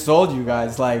thing I just told you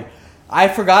guys, like, I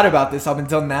forgot about this up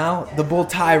until now. The bull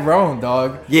Tyrone,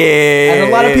 dog. Yeah. And a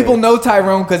lot of people know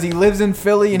Tyrone because he lives in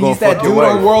Philly and he's that dude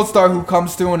on World Star who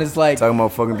comes through and is like, talking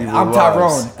about fucking people. I'm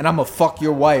Tyrone and I'm gonna fuck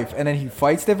your wife. And then he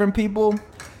fights different people.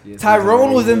 Yes,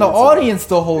 Tyrone was in the audience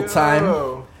the whole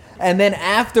time. And then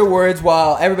afterwards,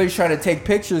 while everybody's trying to take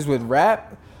pictures with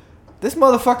Rap, this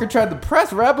motherfucker tried to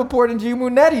press Rappaport and G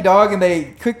Munetti, dog, and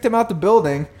they kicked him out the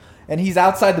building. And he's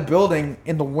outside the building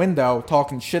in the window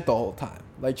talking shit the whole time.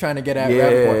 Like, trying to get at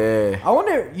Rappaport. I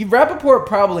wonder, Rappaport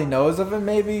probably knows of him,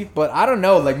 maybe, but I don't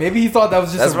know. Like, maybe he thought that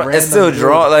was just a random. It's still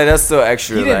drawn. Like, that's still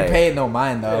extra. He didn't pay it no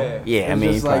mind, though. Yeah, I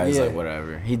mean, he probably like,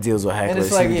 whatever. He deals with hecklers. And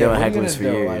it's like, He's dealing with hecklers for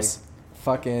years. Like,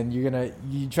 fucking, you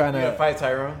trying to fight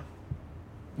Tyrone?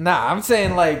 Nah, I'm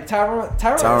saying, like, Tyrone's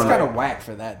kind of whack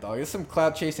for that, dog. It's some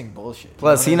clout chasing bullshit.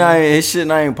 Plus, his shit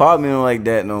not even popping like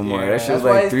that no more. That shit was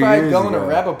like 3 years ago. That's why he's probably going to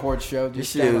Rappaport's show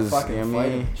just to fucking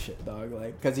fight and shit, dog.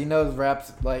 Like, because he knows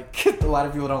rap's, like, a lot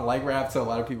of people don't like rap, so a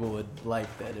lot of people would like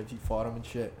that if you fought him and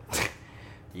shit.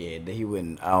 Yeah, he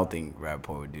wouldn't. I don't think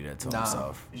Rappaport would do that to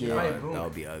himself. Yeah, that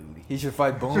would be ugly. He should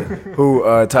fight Boonk. Who?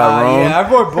 Tyrone? Yeah, I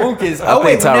brought Boonk is. Oh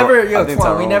wait,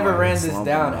 we never ran this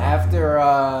down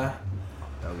after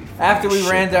we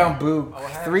ran down Book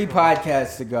 3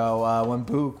 podcasts ago, when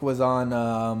Book was on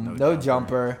No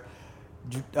Jumper.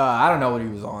 I don't know what he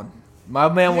was on. My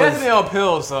man was on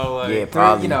pills, so like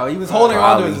probably. He was holding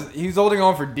on to he was holding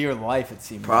on for dear life. It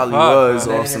seemed probably was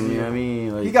awesome. You know what I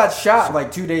mean, like, he got shot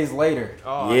like 2 days later.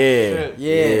 Oh, shit.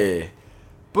 Yeah.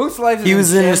 Book's life. He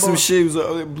was in some shit. He was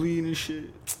like bleeding and shit,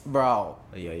 bro.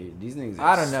 Yeah, these niggas.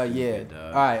 I don't know. Yeah.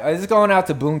 All right, is this going out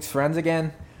to Book's friends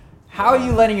again? How are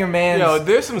you letting your man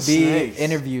there's some be snakes.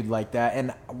 Interviewed like that?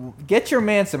 And get your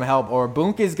man some help, or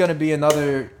Boonk is going to be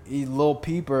another little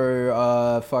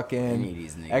peeper fucking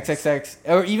XXX.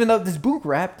 Or even though, does Boonk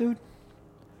rap, dude?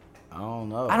 I don't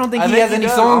know. I don't think he has any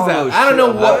songs out. I don't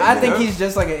know what. I think he's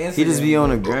just like an Instagram. He just be on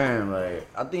the gram. Like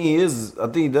I think he is. I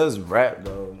think he does rap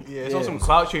though. Yeah, it's on some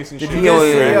clout chasing shit. Did you just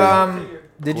see?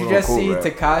 Did you just see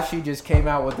Tekashi just came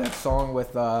out with that song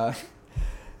with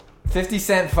 50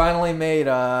 Cent finally made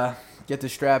Get the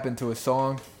Strap into a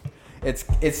song.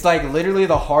 It's like literally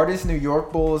the hardest New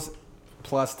York Bulls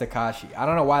plus Tekashi. I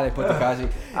don't know why they put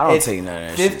Tekashi. I don't take none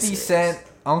of that 50 Cent,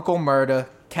 Uncle Murda,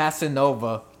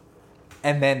 Casanova,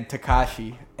 and then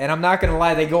Tekashi. And I'm not gonna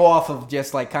lie, they go off of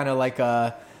just like kind of like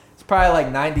it's probably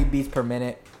like 90 beats per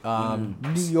minute. New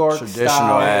York traditional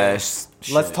style. ass.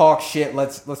 Let's talk shit.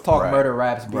 Let's talk murder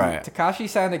raps beat. Right. Tekashi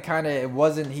sounded kind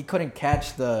of he couldn't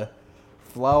catch the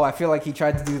flow. I feel like he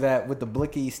tried to do that with the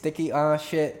blicky sticky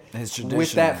shit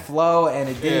with that flow, and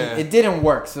it didn't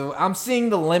work. So I'm seeing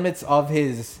the limits of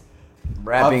his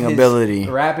rapping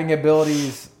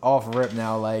abilities off rip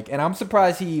now. Like, and I'm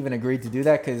surprised he even agreed to do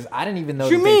that because I didn't even know.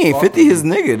 What you mean? 50 his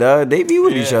nigga, dog. They be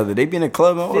with each other. They be in the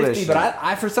club and all 50, that shit. But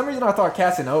I for some reason I thought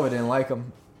Casanova didn't like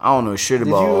him. I don't know shit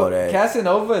about all that.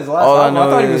 Casanova is last album. I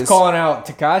thought he was calling out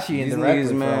Tekashi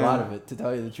indirectly for a lot of it, to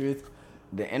tell you the truth.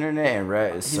 The internet and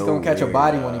rap is He's gonna catch a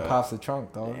body when he pops the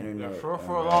trunk, though. For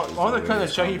all the kind of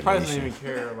shit, he probably doesn't even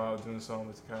care about doing something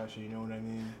with Tekashi. You know what I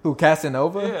mean? Who,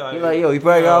 Casanova? Yeah, like, he like, yo, he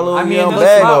probably got a little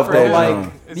bag off that.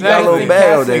 Like, he got a little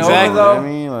bag off that. Exactly. Though, I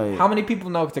mean, like, how many people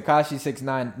know Tekashi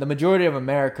 6ix9ine? The majority of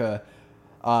America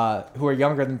who are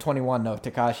younger than 21 know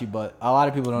Tekashi, but a lot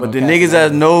of people don't know. But the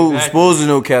Casanova. niggas that supposed to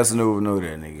know Casanova know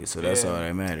that nigga, so that's all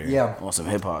that matters. Yeah. On some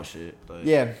hip hop shit. Like,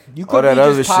 yeah, you could be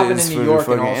just popping in New York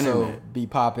and also be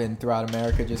popping throughout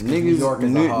America just because New York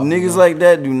is a hub. Niggas like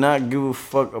that do not give a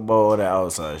fuck about all that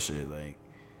outside shit.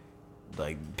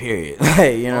 Like period.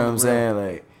 Like, you know what I'm saying?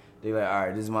 Like, they like, all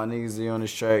right, this is my niggas there on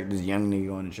this track, this young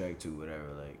nigga on the track too, whatever.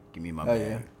 Like, give me my bag.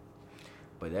 Yeah.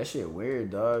 But that shit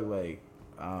weird, dog. Like,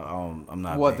 I'm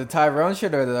not. What, the Tyrone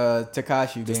shit or the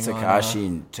Tekashi? Just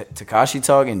Tekashi Tekashi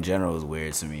talk in general is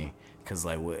weird to me, cause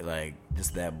like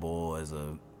just that bull as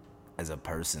a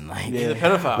person, like he's a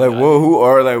pedophile.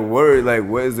 Like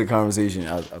what is the conversation?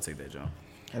 I'll take that, John.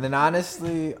 And then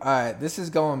honestly, all right, this is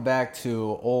going back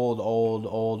to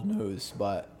old news,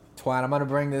 but Twan, I'm gonna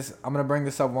bring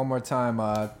this up one more time.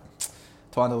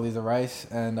 Twandelisa Rice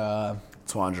and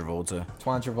Twan Travolta.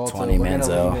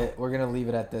 We're gonna leave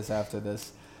it at this after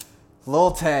this.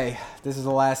 Lil Tay. This is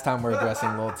the last time we're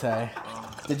addressing Lil Tay.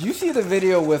 Did you see the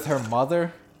video with her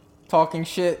mother talking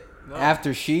shit after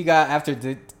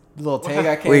Lil Tay got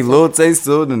canceled? Wait, Lil Tay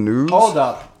still in the news? Hold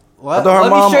up. I thought her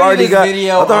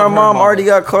mom already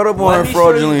got caught up on her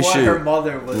fraudulent shit. Her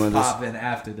mother was popping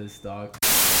after this, dog.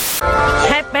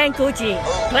 Headband Gucci,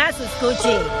 glasses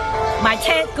Gucci, my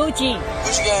chain Gucci,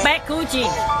 bag Gucci,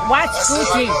 watch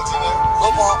Gucci.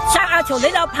 Shout out to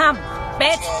Little Pump,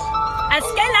 bitch, and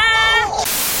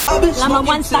Skella. Number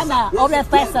one stunner, all the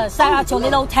faster. Shout out to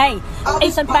Little Tay,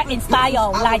 Asian back in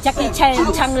style, like Jackie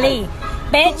Chan, Chung Lee,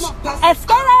 bitch, and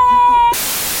Skella.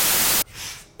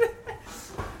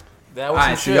 That was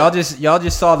Alright, so y'all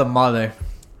just saw the mother.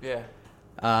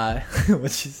 Yeah.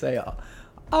 What'd she say?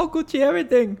 Oh, Gucci,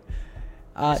 everything.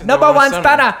 Number one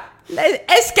stunner.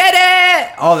 Let's get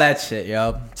it. All that shit,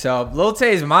 yo. So Lil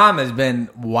Tay's mom has been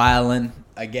wilding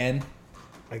again.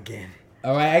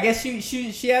 All right, I guess she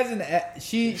hasn't.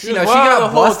 She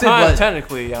got busted, but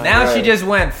technically, now she just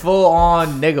went full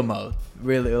on nigga mode.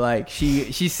 Really, like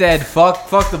she said,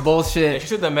 fuck the bullshit. Yeah, she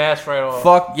took the mask right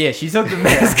off. She took the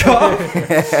mask off.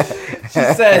 She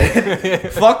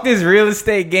said, fuck this real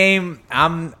estate game.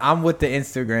 I'm with the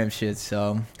Instagram shit.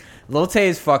 So, Lil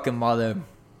Tay's fucking mother.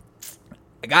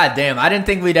 God damn, I didn't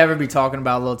think we'd ever be talking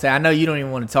about Lil Tay. I know you don't even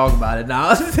want to talk about it now.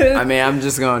 I mean, I'm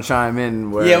just gonna chime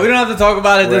in. We don't have to talk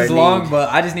about it this long, but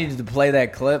I just needed to play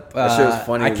that clip. That shit was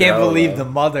funny. I can't believe the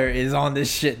mother is on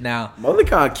this shit now. Mother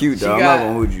kind of cute, though. I'm not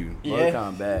gonna hold you. Mother kind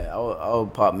of bad. I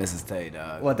would pop Mrs. Tay,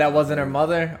 dog. What, that wasn't her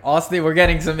mother? Austin, we're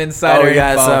getting some insider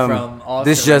info from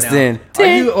Austin. This just in.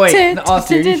 Austin,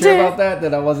 are you sure about that?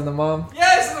 That I wasn't the mom?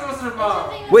 Yes, that wasn't her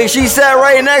mom. Wait, she sat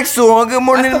right next to her on Good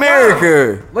Morning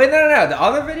America. Wait, no. The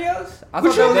other videos? What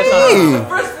you mean? The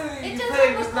first thing you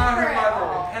played was not her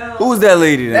mother. Who was that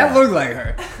lady then? That looked like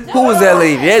her. Who was that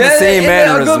lady? They had the same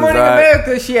mannerisms, Good Morning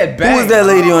America, she had bangs. Who was that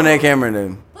lady on that camera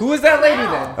then? Who was that lady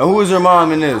then? And who was her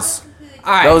mom in this?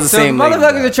 Alright, that was the same lady.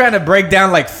 Motherfuckers are trying to break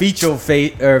down like facial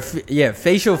features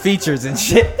and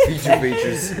shit. Feature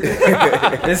features.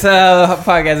 This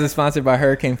podcast is sponsored by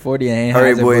Hurricane 40 and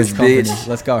Hurry Boys, bitch.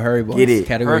 Let's go, Hurry Boys. Get it.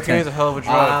 Hurricane is a hell of a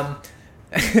drug.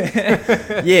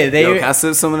 Yeah, Yo, can I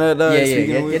sip some of that, dog?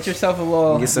 Get yourself a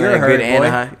little. Get some of that good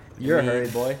Anaheim. You're a hurry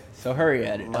boy, so hurry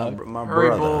at it, dog. My Hurry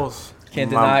brother. Bulls. Can't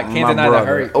deny the brother.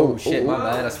 hurry. Oh shit, my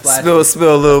bad. I splashed.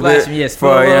 Spill a little bit. Yeah, spill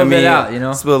a little bit out, you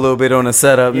know. Spill a little bit on the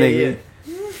setup, Yeah, nigga.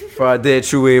 For our dead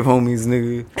true wave homies,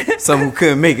 nigga. Some who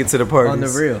couldn't make it to the parties. On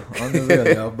the real,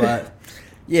 yo. But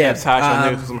yeah,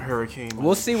 some hurricane.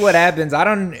 we'll see what happens. I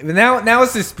don't now.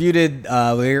 It's disputed.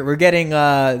 We're getting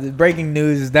breaking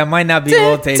news that might not be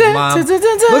Lil Tay's mom.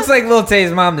 Looks like Lil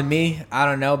Tay's mom to me. I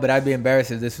don't know, but I'd be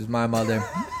embarrassed if this was my mother.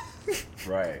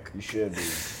 Right, you should be.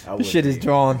 This shit is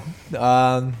drawn.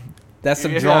 That's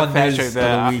some drawn news for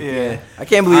the week. Yeah. I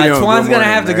can't believe Twan's gonna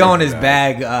have to go in his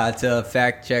bag to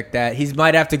fact check that. He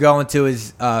might have to go into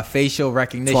his facial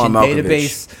recognition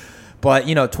database. But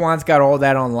you know, Twan's got all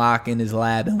that on lock in his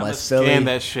lab in West Philly. Scan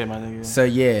that shit, my nigga. So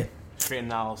yeah, straight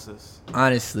analysis.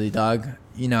 Honestly, dog,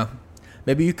 you know,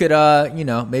 maybe you could buy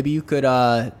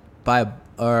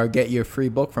or get your free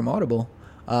book from Audible.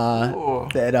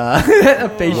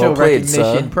 That facial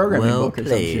recognition programming book or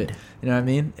some shit. You know what I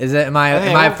mean? Am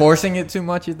I forcing it too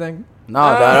much? You think? No,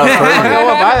 that was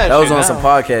crazy. That was on some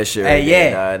podcast shit. Hey,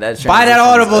 yeah. Buy that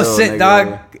Audible shit,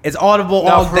 dog. It's Audible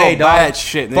all day, dog. Buy that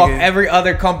shit, nigga. Fuck every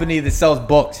other company that sells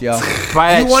books, yo.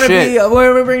 Buy that shit.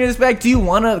 We're bringing this back. Do you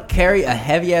want to carry a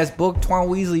heavy ass book? Twan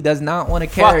Weasley does not want to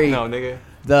carry. Fuck no, nigga.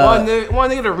 One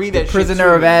nigga to read that shit.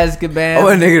 Prisoner of Azkaban. I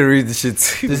want a nigga to read the shit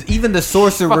too. Even the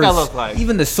Sorcerer's like?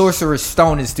 Even the Sorcerer's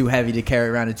Stone is too heavy to carry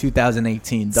around in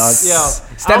 2018, dog. Yo,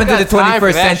 step into the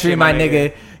 21st century, my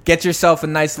nigga. Get yourself a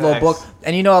nice little book.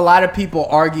 And you know, a lot of people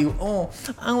argue, oh,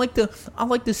 I like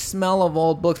the smell of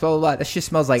old books, blah blah blah. That shit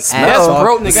smells like ass.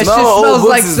 That shit smells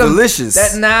like some delicious.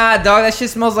 Dog. That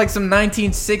shit smells like some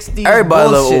 1960s Everybody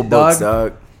bullshit, love old books,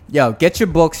 dog. Yo, get your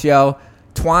books, yo.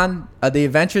 Twan, The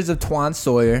Adventures of Twan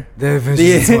Sawyer. The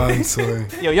Adventures of Twan Sawyer.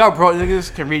 Yo, y'all broke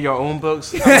niggas can read your own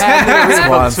books. Have niggas read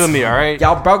books to me, all right?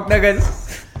 Y'all broke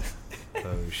niggas.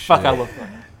 Oh shit. Fuck, I look like.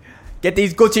 Get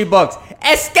these Gucci books.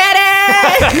 Escate!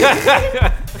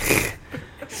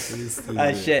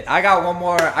 Shit. I got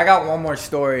one more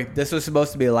story. This was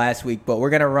supposed to be last week, but we're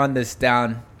gonna run this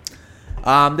down.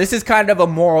 This is kind of a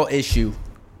moral issue.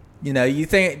 You know, you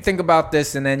think about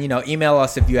this, and then email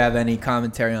us if you have any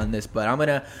commentary on this. But I'm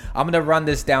gonna run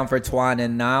this down for Twan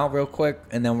and now real quick,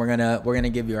 and then we're gonna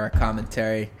give you our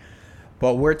commentary.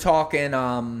 But we're talking.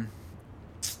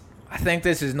 I think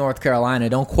this is North Carolina.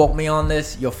 Don't quote me on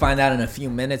this. You'll find out in a few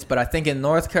minutes. But I think in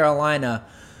North Carolina,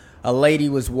 a lady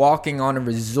was walking on a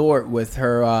resort with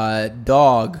her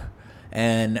dog,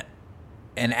 and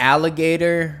an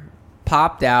alligator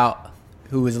popped out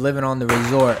who was living on the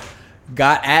resort,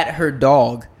 got at her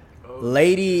dog.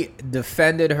 Lady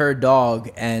defended her dog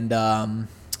and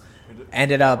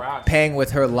ended up paying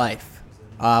with her life.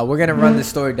 We're going to run this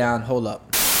story down. Hold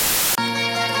up.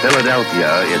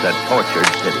 Philadelphia is a tortured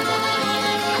city.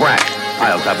 Trash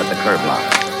piles up at the curb line.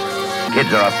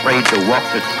 Kids are afraid to walk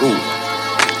to school.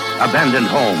 Abandoned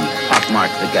homes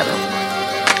pockmark the ghetto.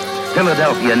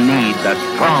 Philadelphia needs a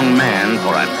strong man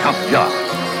for a tough job.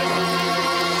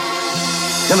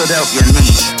 Philadelphia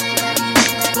needs...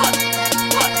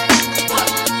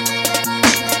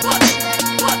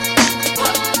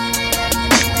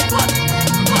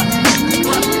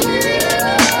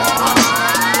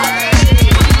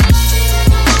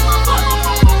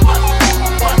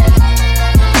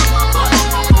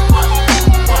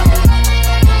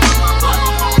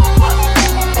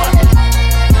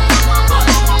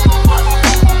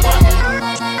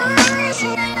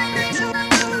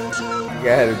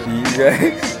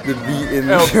 The beat in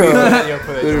the show.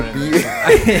 The beat.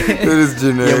 That is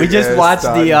generic. Yeah,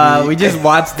 we just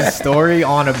watched the story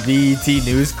on a BET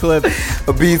news clip.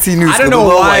 A BET news clip. I don't know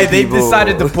why they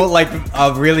decided to put like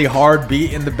a really hard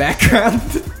beat in the background.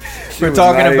 We're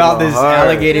talking about this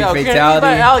alligator fatality.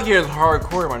 Alligator's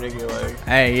hardcore, my nigga. Like.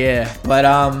 Hey, yeah, but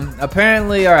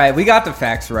apparently, all right, we got the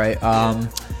facts right.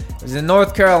 It was in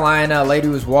North Carolina. A lady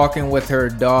was walking with her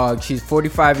dog. She's a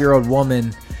 45-year-old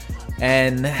woman.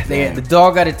 And the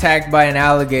dog got attacked by an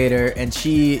alligator, and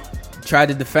she tried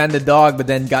to defend the dog, but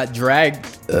then got dragged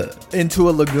into a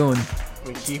lagoon.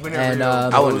 When keeping it real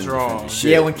goes wrong.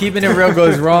 Yeah, when keeping it real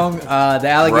goes wrong, the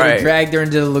alligator dragged her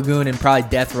into the lagoon and probably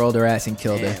death rolled her ass and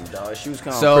killed her. Dog, she was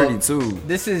kind of pretty too.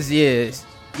 This is yeah,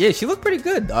 she looked pretty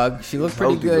good, dog. She looked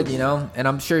pretty good, you know. And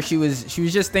I'm sure she was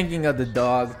just thinking of the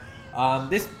dog.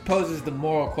 This poses the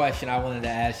moral question I wanted to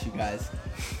ask you guys.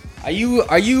 Are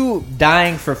you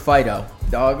dying for Fido,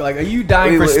 dog? Like, are you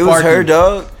dying for Sparky? It was her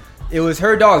dog? It was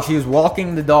her dog. She was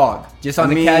walking the dog, just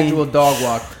on a casual dog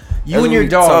walk. You and your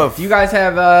dog. Tough. You guys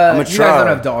have you guys don't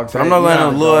have dogs, right? I'm not letting a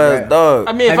little ass dog.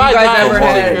 I mean,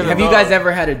 have you guys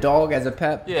ever had a dog as a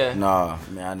pet? Yeah. Nah,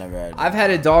 man, I never had. I've had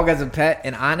a dog as a pet,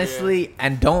 and honestly,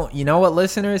 you know what,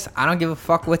 listeners? I don't give a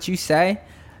fuck what you say.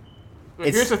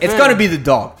 it's gonna be the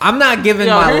dog. I'm not giving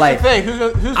my life.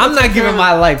 I'm not giving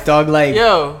my life, dog. Like,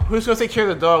 who's gonna take care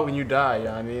of the dog when you die? You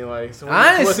know what I mean, like, so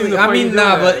honestly,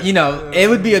 but it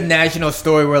would be a national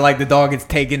story where like the dog gets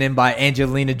taken in by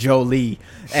Angelina Jolie,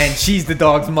 and she's the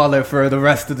dog's mother for the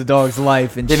rest of the dog's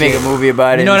life. And they make a movie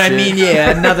about it. You know what I mean?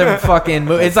 Yeah, another fucking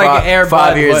movie. It's like an Air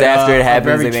Bud. 5 years after it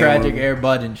happens, very tragic Air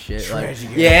Bud and shit.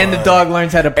 And the dog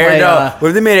learns how to play. What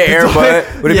if they made an Air Bud?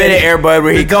 What if they made an Air Bud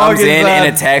where he comes in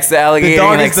and attacks the alligator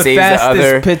and like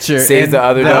saves the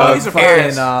other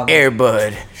dog? Air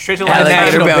Bud. Straight to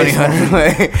alligator bounty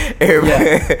hunter. Air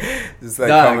Bud. Just like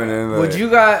coming in.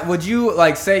 Would you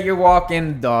like say you're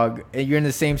walking dog and you're in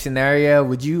the same scenario?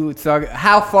 Would you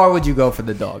how far would you go for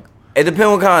the dog? It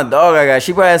depends what kind of dog I got.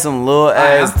 She probably has some little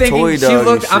ass toy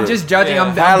dog. I'm just judging.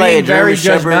 I'm being very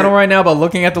judgmental right now, but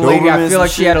looking at the lady, I feel like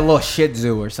she had a little Shih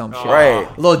Tzu or some shit. Right.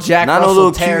 A little Jack Not Russell no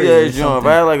little Terrier. Cute ass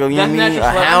right? Like a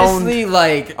hound. Honestly,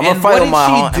 like, I'm and fight what on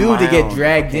my did she do to get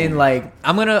dragged in? Like,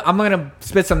 I'm gonna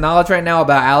spit some knowledge right now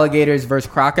about alligators versus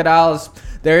crocodiles.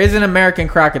 There is an American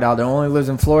crocodile that only lives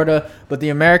in Florida, but the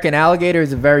American alligator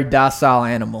is a very docile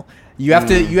animal. You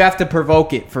have to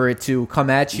provoke it for it to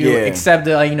come at you. Except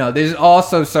that there's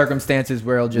also circumstances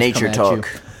where it'll just nature come talk.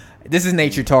 at you. This is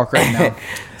nature talk right now.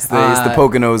 It's the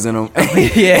Poconos in them.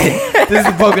 Yeah, this is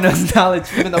the Poconos knowledge.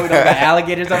 Even though we don't got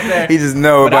alligators up there, he just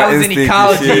know but about I was in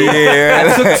ecology.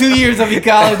 I took 2 years of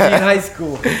ecology in high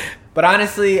school. But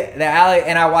honestly, and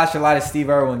I watched a lot of Steve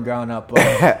Irwin growing up.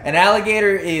 An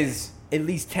alligator is at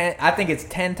least 10. I think it's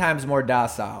 10 times more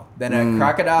docile than a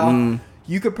crocodile.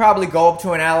 You could probably go up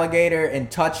to an alligator and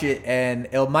touch it, and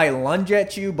it might lunge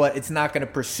at you, but it's not going to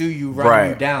pursue you, run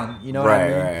you down. You know what I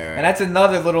mean? Right. And that's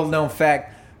another little known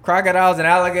fact. Crocodiles and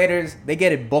alligators, they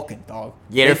get it booking, dog.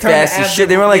 Yeah, they're fast as shit.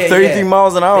 They run like 33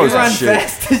 miles an hour. They run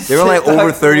fast as shit. They run like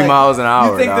over 30 miles an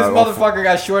hour. You think this motherfucker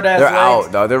got short ass legs? They're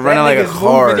out, dog. They're running like a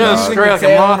car, dog. The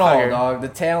tail and all, dog. The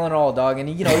tail and all, dog. And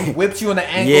he whips you in the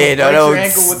ankle. Yeah, dog. Your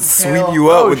ankle with the tail. Sweep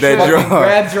you up with that jaw.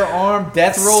 Grabs your arm,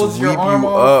 death rolls your arm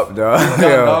off. Sweep you up, dog.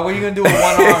 Dog. What are you gonna do with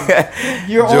one arm?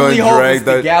 Your only hope is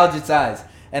to gouge its eyes.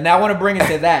 And I want to bring it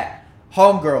to that.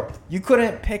 Homegirl, you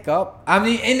couldn't pick up. I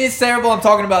mean, in this cerebral, I'm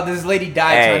talking about this lady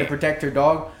died trying to protect her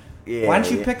dog. Yeah, why don't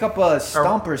you pick up a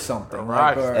stump or something?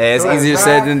 Like, it's easier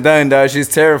said than done, dog. She's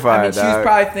terrified. I mean, she's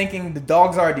probably thinking the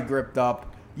dog's already gripped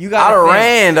up. You got. I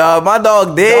ran, dog. My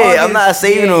dog dead. I'm not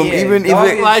saving him. Even if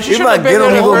I get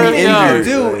him, he gonna be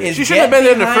injured. She shouldn't have been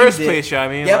there in the first place. I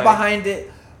mean, get behind it.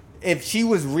 If she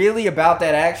was really about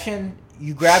that action,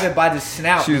 you grab it by the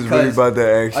snout. She was really about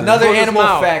that action. Another animal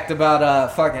fact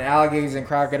about fucking alligators and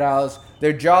crocodiles: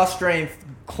 their jaw strength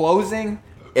closing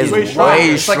is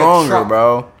way stronger, like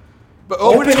bro. But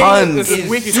tons.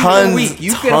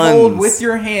 You can hold with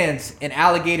your hands an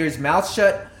alligator's mouth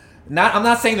shut. I'm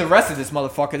not saying the rest of this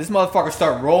motherfucker. This motherfucker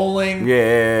start rolling.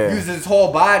 Yeah. Uses his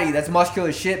whole body. That's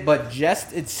muscular shit. But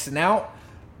just its snout,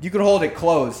 you could hold it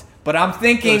closed. But I'm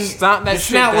thinking the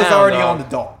snout was already on the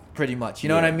dog. Pretty much, you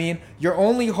know what I mean? Your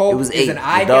only hope is an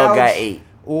eye gouge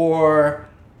or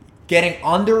getting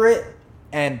under it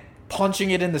and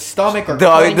punching it in the stomach. Or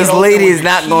dog, this lady is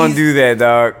not going to do that,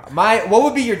 dog. What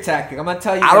would be your tactic? I'm going to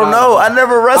tell you. I don't know. I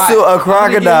never wrestled a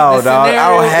crocodile, dog. I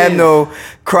don't have no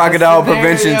crocodile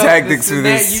prevention tactics for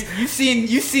this. You seen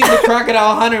the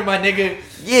crocodile hunter, my nigga.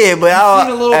 Yeah, but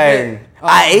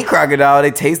I ate crocodile.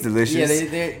 They taste delicious.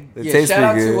 Yeah, they taste shout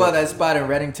out good. To that spot in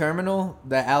Reading Terminal,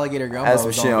 that alligator gumbo. That's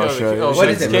some shit I'll show you. What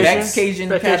is it, Beck's Cajun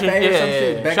Cafe or some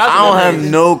shit? I don't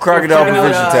have no crocodile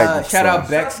prevention tactics. Shout out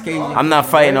Beck's Cajun. I'm not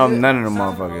fighting off none of them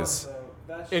motherfuckers.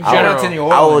 In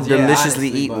general, I will deliciously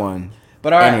eat one.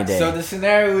 But alright, so the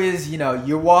scenario is,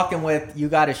 you're walking with, you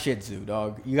got a Shih Tzu,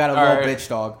 dog. You got a little bitch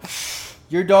dog.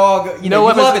 Your dog, you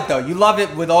love it though. You love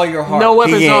it with all your heart. No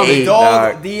weapons on the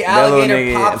dog. The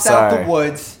alligator pops out the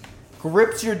woods,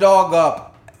 grips your dog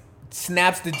up,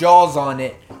 snaps the jaws on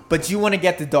it, but you want to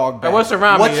get the dog back. What's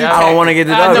around me? I don't want to get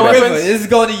the dog back. This is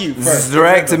going to you first. This is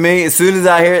direct to me. As soon as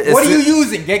I hear it. What are you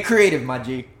using? Get creative, my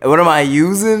G. What am I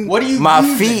using? What are you My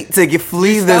using? feet to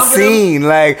flee the scene.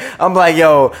 Like, I'm like,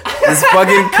 yo, this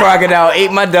fucking crocodile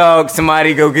ate my dog.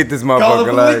 Somebody go get this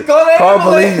motherfucker. Call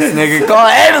police, nigga. Call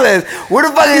an ambulance. Where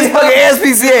the fuck is fucking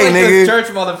SPCA, like nigga? Church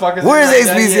motherfuckers. Where is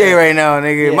SPCA right now,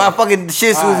 nigga? My fucking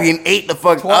Shih Tzu's getting ate the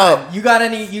fuck up. You got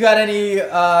any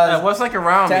what's like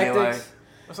around tactics? Me?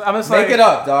 Like, I'm just Make it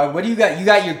up, dog. What do you got? You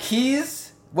got your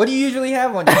keys? What do you usually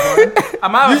have on you, dog?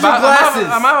 Use your glasses.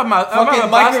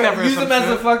 Use them as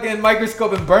a fucking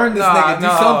microscope and burn this nigga. Do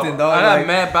something, dog. I got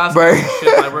mad box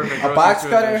shit. A box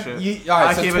cutter?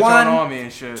 Alright, so keep it on me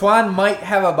and shit. Twan might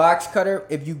have a box cutter.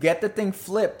 If you get the thing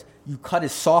flipped, You cut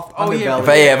his soft underbelly. If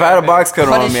I had a box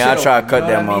cutter on me, I'd try to cut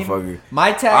that you know what I motherfucker. mean?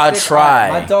 My tactic, I'd try.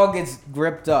 My dog gets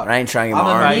gripped up. I ain't trying to get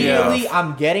my arm immediately,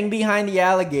 I'm getting behind the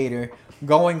alligator,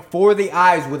 going for the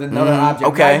eyes with another object.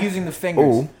 Okay. Not using the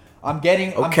fingers. Ooh. I'm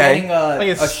getting Like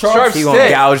a sharp He stick. gonna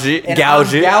gouge it. And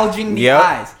Gouge I'm it. gouging the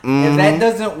eyes. If that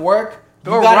doesn't work,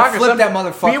 you Or gotta rock or flip that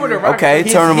something. motherfucker. Be with a rock. Okay,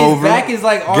 turn him his over. back is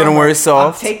like Get him armor. where it's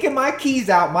soft. I'm taking my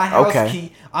keys out, my house Okay.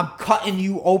 key. I'm cutting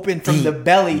you open from the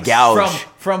belly, Gouge.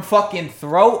 from fucking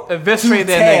throat Eviscerate to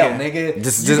that tail, nigga. nigga.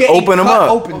 Just You getting open 'em cut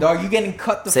up. Open, dog. You getting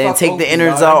cut the Saying fuck take open, the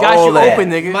innards dog. out, Got all you that. open,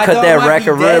 nigga. My Cut dog that might rack be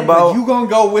of dead, rib but out. You gonna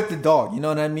go with the dog? You know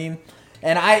what I mean?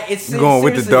 And it's Going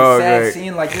with the seriously dog, a sad right?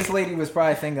 scene. Like this lady was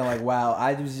probably thinking, like, "Wow,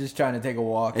 I was just trying to take a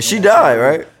walk." And she died,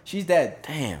 right? She's dead.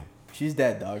 Damn. She's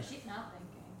dead, dog.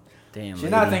 Damn. She's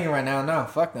not thinking right now. No,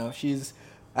 fuck no.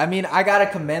 I mean, I gotta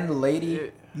commend the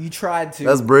lady. You tried to.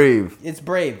 That's brave. It's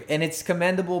brave and it's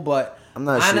commendable, but I'm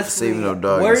not honestly, saving no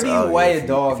dog. where It's do you alligator weigh if a you-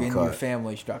 dog if you in caught your it.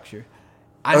 family structure?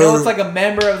 I know it's like a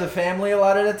member of the family a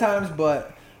lot of the times,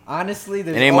 but honestly,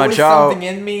 there's It ain't my always child. something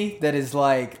in me that is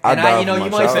like, I'd and die you know, for my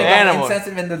you might child. think I'm Animal.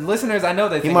 insensitive, and the listeners, I know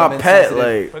they He think my I'm pet,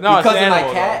 insensitive. like. But no, it's because of my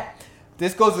animal, cat.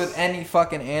 This goes with any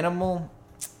fucking animal.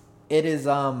 It is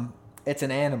it's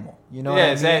an animal. You know what I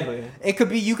mean? exactly. It could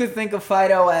be. You could think of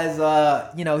Fido as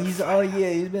you know, he's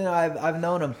been. I've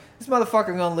known him. This motherfucker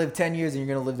gonna live 10 years, and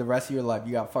you're gonna live the rest of your life.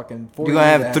 You got fucking 4 You're years. gonna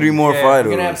ahead have of 3 you. more Yeah, fighters.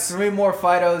 You're gonna have 3 more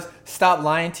Fidos. Stop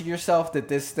lying to yourself that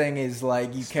this thing is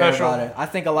like you care Special. about it. I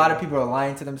think a lot of people are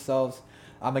lying to themselves.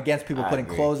 I'm against people I putting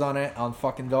agree. clothes on it, on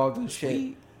fucking dogs and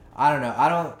shit. I don't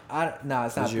know. No,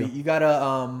 it's not. Is you? You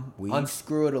gotta Weed?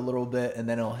 unscrew it a little bit and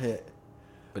then it'll hit.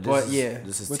 But But yeah,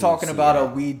 we're talking THC, about a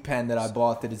right? weed pen that I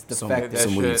bought that is defective.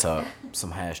 Some That weed shit. talk.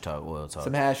 Some hash talk, oil talk.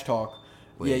 Some hash talk.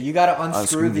 Wait, Yeah, you gotta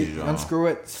unscrew these, John. unscrew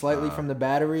it slightly from the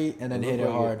battery and then It hit it look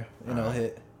like hard and it'll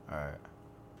hit. Alright.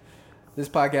 This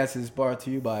podcast is brought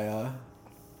to you by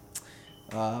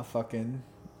fucking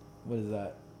what is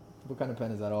that? What kind of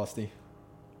pen is that, Austin?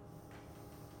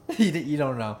 you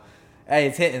don't know. Hey,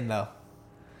 it's hitting though.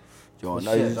 You want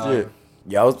Shit, nice dog. shit?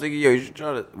 Yeah, I was thinking, yo, you should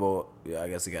try to. Well, yeah, I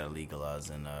guess it got to legalize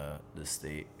in the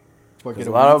state. What, 'Cause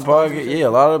get a lot of weed sponsorship? podcasts, a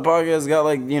lot of podcasts got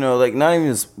like like not even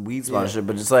just weed sponsorship,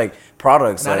 but just like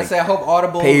products, Not to like say I hope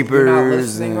Audible papers you're not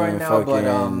listening right and now, but fucking,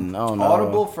 I don't know.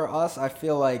 Audible for us, I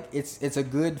feel like it's a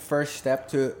good first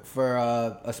step for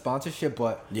a sponsorship,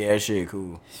 but yeah, that shit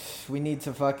cool. we need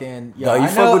to fucking. No, you I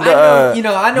fuck know, with I the,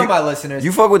 know, I know you- my listeners.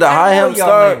 you fuck with the I high know hemp y'all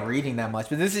star? ain't reading that much,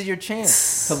 but this is your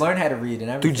chance to learn how to read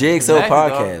and Through everything. JXL Exactly,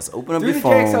 dog. Podcast, open up Through your the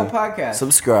phone, JXL Podcast.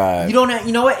 subscribe. You don't.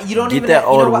 You know what? You don't Get even. that You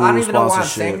know what? I don't Audible even know why I'm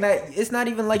sponsorship. saying that. It's not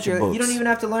even like Get your you don't books. even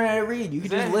have to learn how to read. You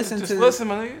can just listen just to listen,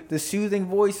 my nigga. the soothing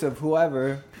voice of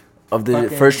whoever. of the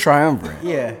fucking- first triumvirate.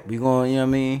 Yeah. We going, you know what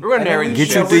I mean? We're gonna And then narrate we- this Get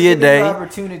you shit. through we're your giving you day.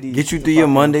 opportunities Get you to through your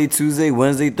fucking- Monday, Tuesday,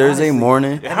 Wednesday, Thursday Honestly.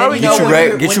 morning. And How then, do you know, you when right-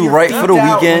 you're- get when you you're right for the fiended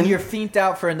out- weekend. When you're fiended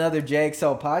out for another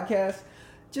JXL podcast,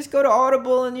 just go to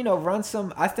Audible and run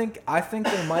some. I think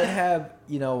they might have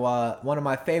one of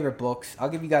my favorite books. I'll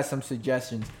give you guys some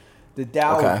suggestions. The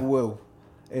Tao of Okay. Wu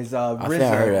is I RZA. think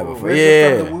I heard that before. RZA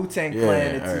Yeah. from the Wu-Tang Yeah, Clan. I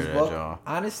It's heard his that, book. John.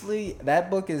 Honestly,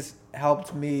 that book has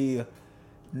helped me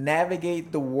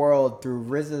navigate the world through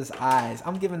RZA's eyes.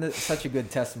 I'm giving such a good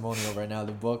testimonial right now.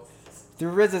 The book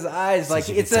through RZA's eyes, like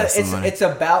a good it's testimony. it's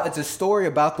a story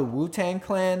about the Wu-Tang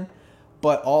Clan,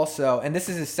 but also, and this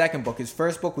is his second book. His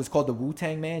first book was called The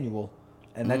Wu-Tang Manual,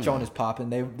 and that John is popping.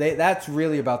 They that's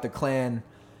really about the clan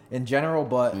in general,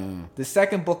 but the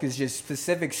second book is just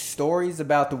specific stories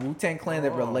about the Wu-Tang Clan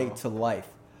that relate to life.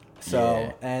 So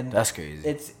Yeah, and that's crazy.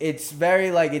 It's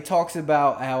very like it talks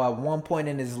about how at one point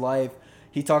in his life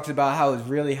he talks about how it was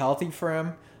really healthy for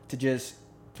him to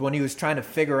when he was trying to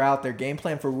figure out their game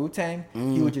plan for Wu-Tang,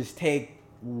 he would just take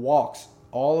walks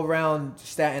all around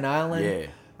Staten Island. Yeah.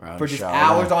 around For the just shop.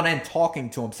 hours on end talking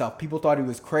to himself. People thought he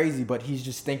was crazy, but he's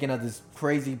just thinking of this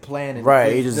crazy plan. And Right,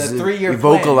 the, he just- the 3-year he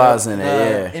plan, vocalizing the,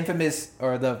 it, yeah. Infamous,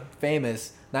 or the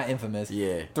famous, not infamous,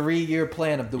 Yeah. 3-year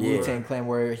plan of the Yeah. Wu-Tang Clan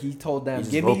where he told them, He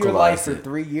just give me your life vocalized for it.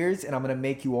 3 years and I'm going to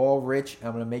make you all rich.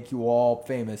 I'm going to make you all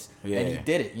famous. Yeah. And he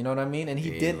did it, you know what I mean? And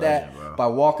he Yeah, did he that legend, bro. by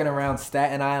walking around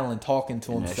Staten Island talking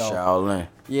to And that himself. Shaolin.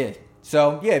 Yeah.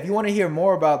 So, yeah, if you want to hear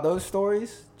more about those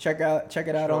stories, check it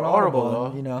out on Audible. Audible,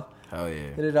 and, Hell yeah.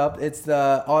 hit it up. It's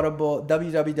the Audible,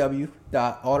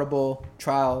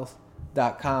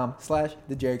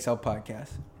 www.audibletrials.com/the JXL Podcast.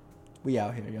 We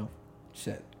out here, yo.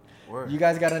 Shit. Word. You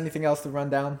guys got anything else to run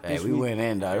down? Hey, this we week? went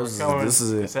in, dog. Coming- This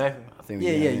is it. Exactly. I think Yeah,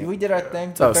 we yeah. We did our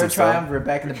thing. Talk Third some stuff. triumvirate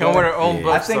back in the We come with building. our own Yeah.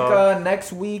 books. I think dog.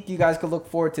 next week you guys could look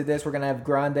forward to this. We're gonna have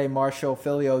Grande, Marshall,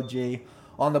 Philly OG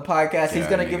on the podcast. He's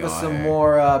gonna give us some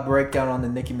more breakdown on the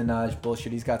Nicki Minaj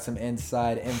bullshit. He's got some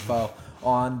inside info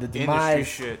on the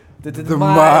demise of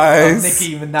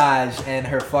Nicki Minaj and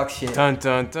her fuck shit. Dun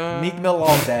dun dun. Meek Mill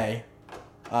all day.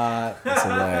 That's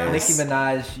hilarious. Nicki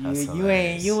Minaj, you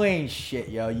ain't shit,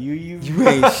 yo. You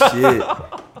ain't shit.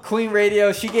 Queen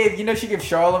Radio, she gave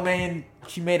Charlemagne.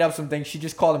 She made up some things. She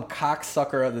just called him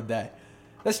cocksucker of the day.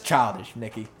 That's childish,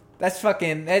 Nicki. That's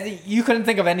fucking. You couldn't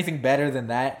think of anything better than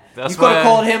that. You could have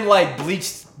called him like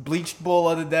bleached bull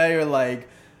of the day or like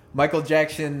Michael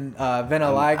Jackson,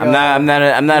 Veneligo. I'm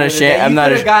not ashamed. I'm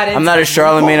not a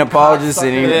Charlemagne apologist by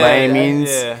any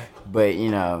means. Yeah. But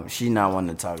you know, she's not one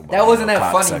to talk about. That wasn't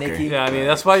that funny, Nicki. Yeah, I mean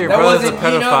that's why your brother's a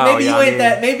pedophile. Maybe you ain't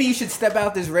that. Maybe you should step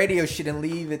out this radio shit and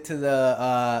leave it to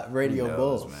the radio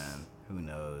bulls, man. Who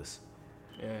knows?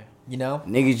 Yeah. You know,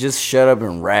 nigga, just shut up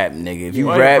and rap, nigga. If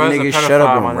you rap, nigga, shut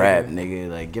up and rap, nigga.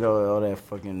 Like get all that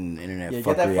fucking internet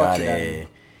fuckery out of here.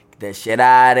 Get that shit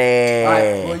out of here. All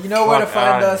right. Well, you know where to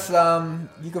find us.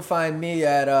 You can find me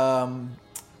at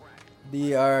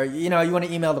you want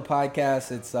to email the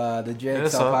podcast. It's the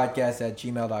JXL Podcast at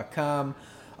gmail.com.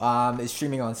 It's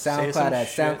streaming on SoundCloud at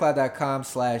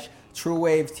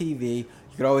soundcloud.com/TrueWaveTV. You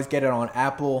could always get it on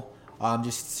Apple.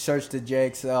 Just search the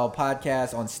JXL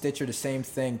Podcast. On Stitcher, the same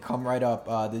thing. Come right up,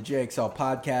 the JXL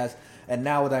Podcast. And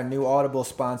now with our new Audible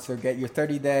sponsor, get your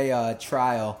 30-day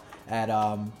trial at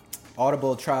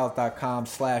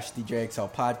audibletrial.com/the JXL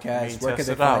Podcast. Where can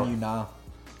they find you now?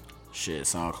 Shit,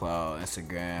 SoundCloud,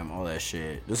 Instagram, all that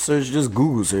shit. Just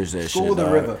Google search that shit. Google the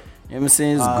river. You know what I'm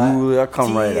saying? Just Google it. I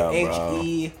come right up,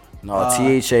 bro.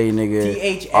 THA,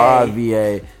 nigga.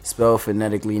 RIVA, spell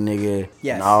phonetically, nigga.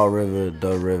 Yes. Nile River,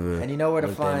 the river. And you know where to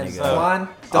find Twan?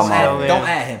 Don't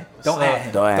add him. Don't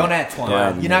add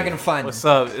Twan. You're not gonna find him. What's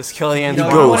up? It's Kellyanne. You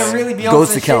want to really be on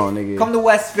Ghost some account, shit? nigga. Come to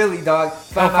West Philly, dog.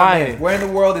 Find him. Where in the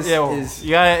world is?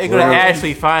 You gotta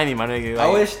actually find me, my nigga.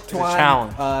 I wish Twan.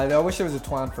 Challenge. I wish there was a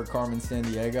Twan for Carmen San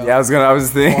Diego. Yeah, I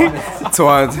was thinking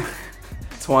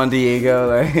Twan Diego,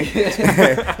 like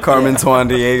Carmen Twan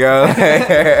Diego.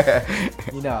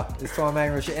 You know, it's Twan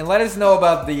Magno shit. And let us know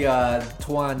about the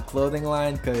Twan clothing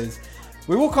line, because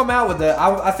we will come out with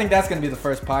I think that's going to be the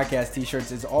first podcast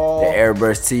t-shirts. It's all the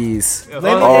Airburst tees.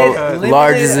 Limited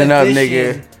larges and up,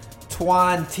 nigga.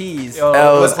 Twan tees.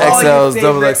 L's, XLs,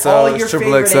 double XLs,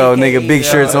 triple XL, nigga. Big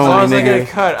shirts only, nigga.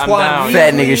 I'm down.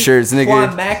 Fat nigga shirts, nigga.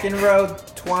 Twan McEnroe,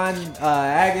 Twan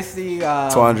Agassi,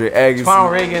 Twan Agassi, Twan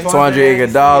Reagan, Twan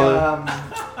Iguodala,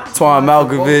 Twan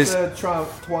Malkovich,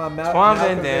 Twan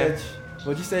Van Dam.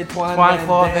 What'd you say? Twan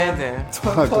Claude Van Dam.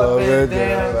 Twan Claude Van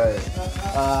Dam.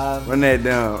 Run that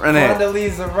down. Run that.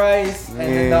 Condoleezza Rice, and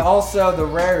then also the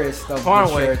rarest of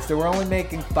these shirts. So we're only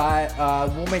making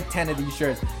 5. We'll make 10 of these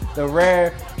shirts. The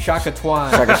rare Shaka Twan.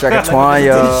 Shaka Twan,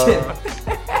 yo.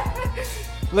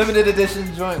 Limited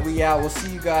edition joint. We out. We'll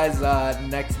see you guys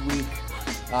next week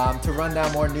to run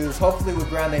down more news. Hopefully with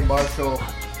Grande Marshall.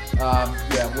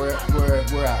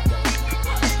 We're out.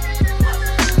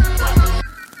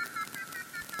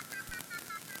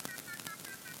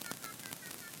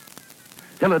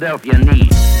 Philadelphia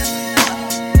needs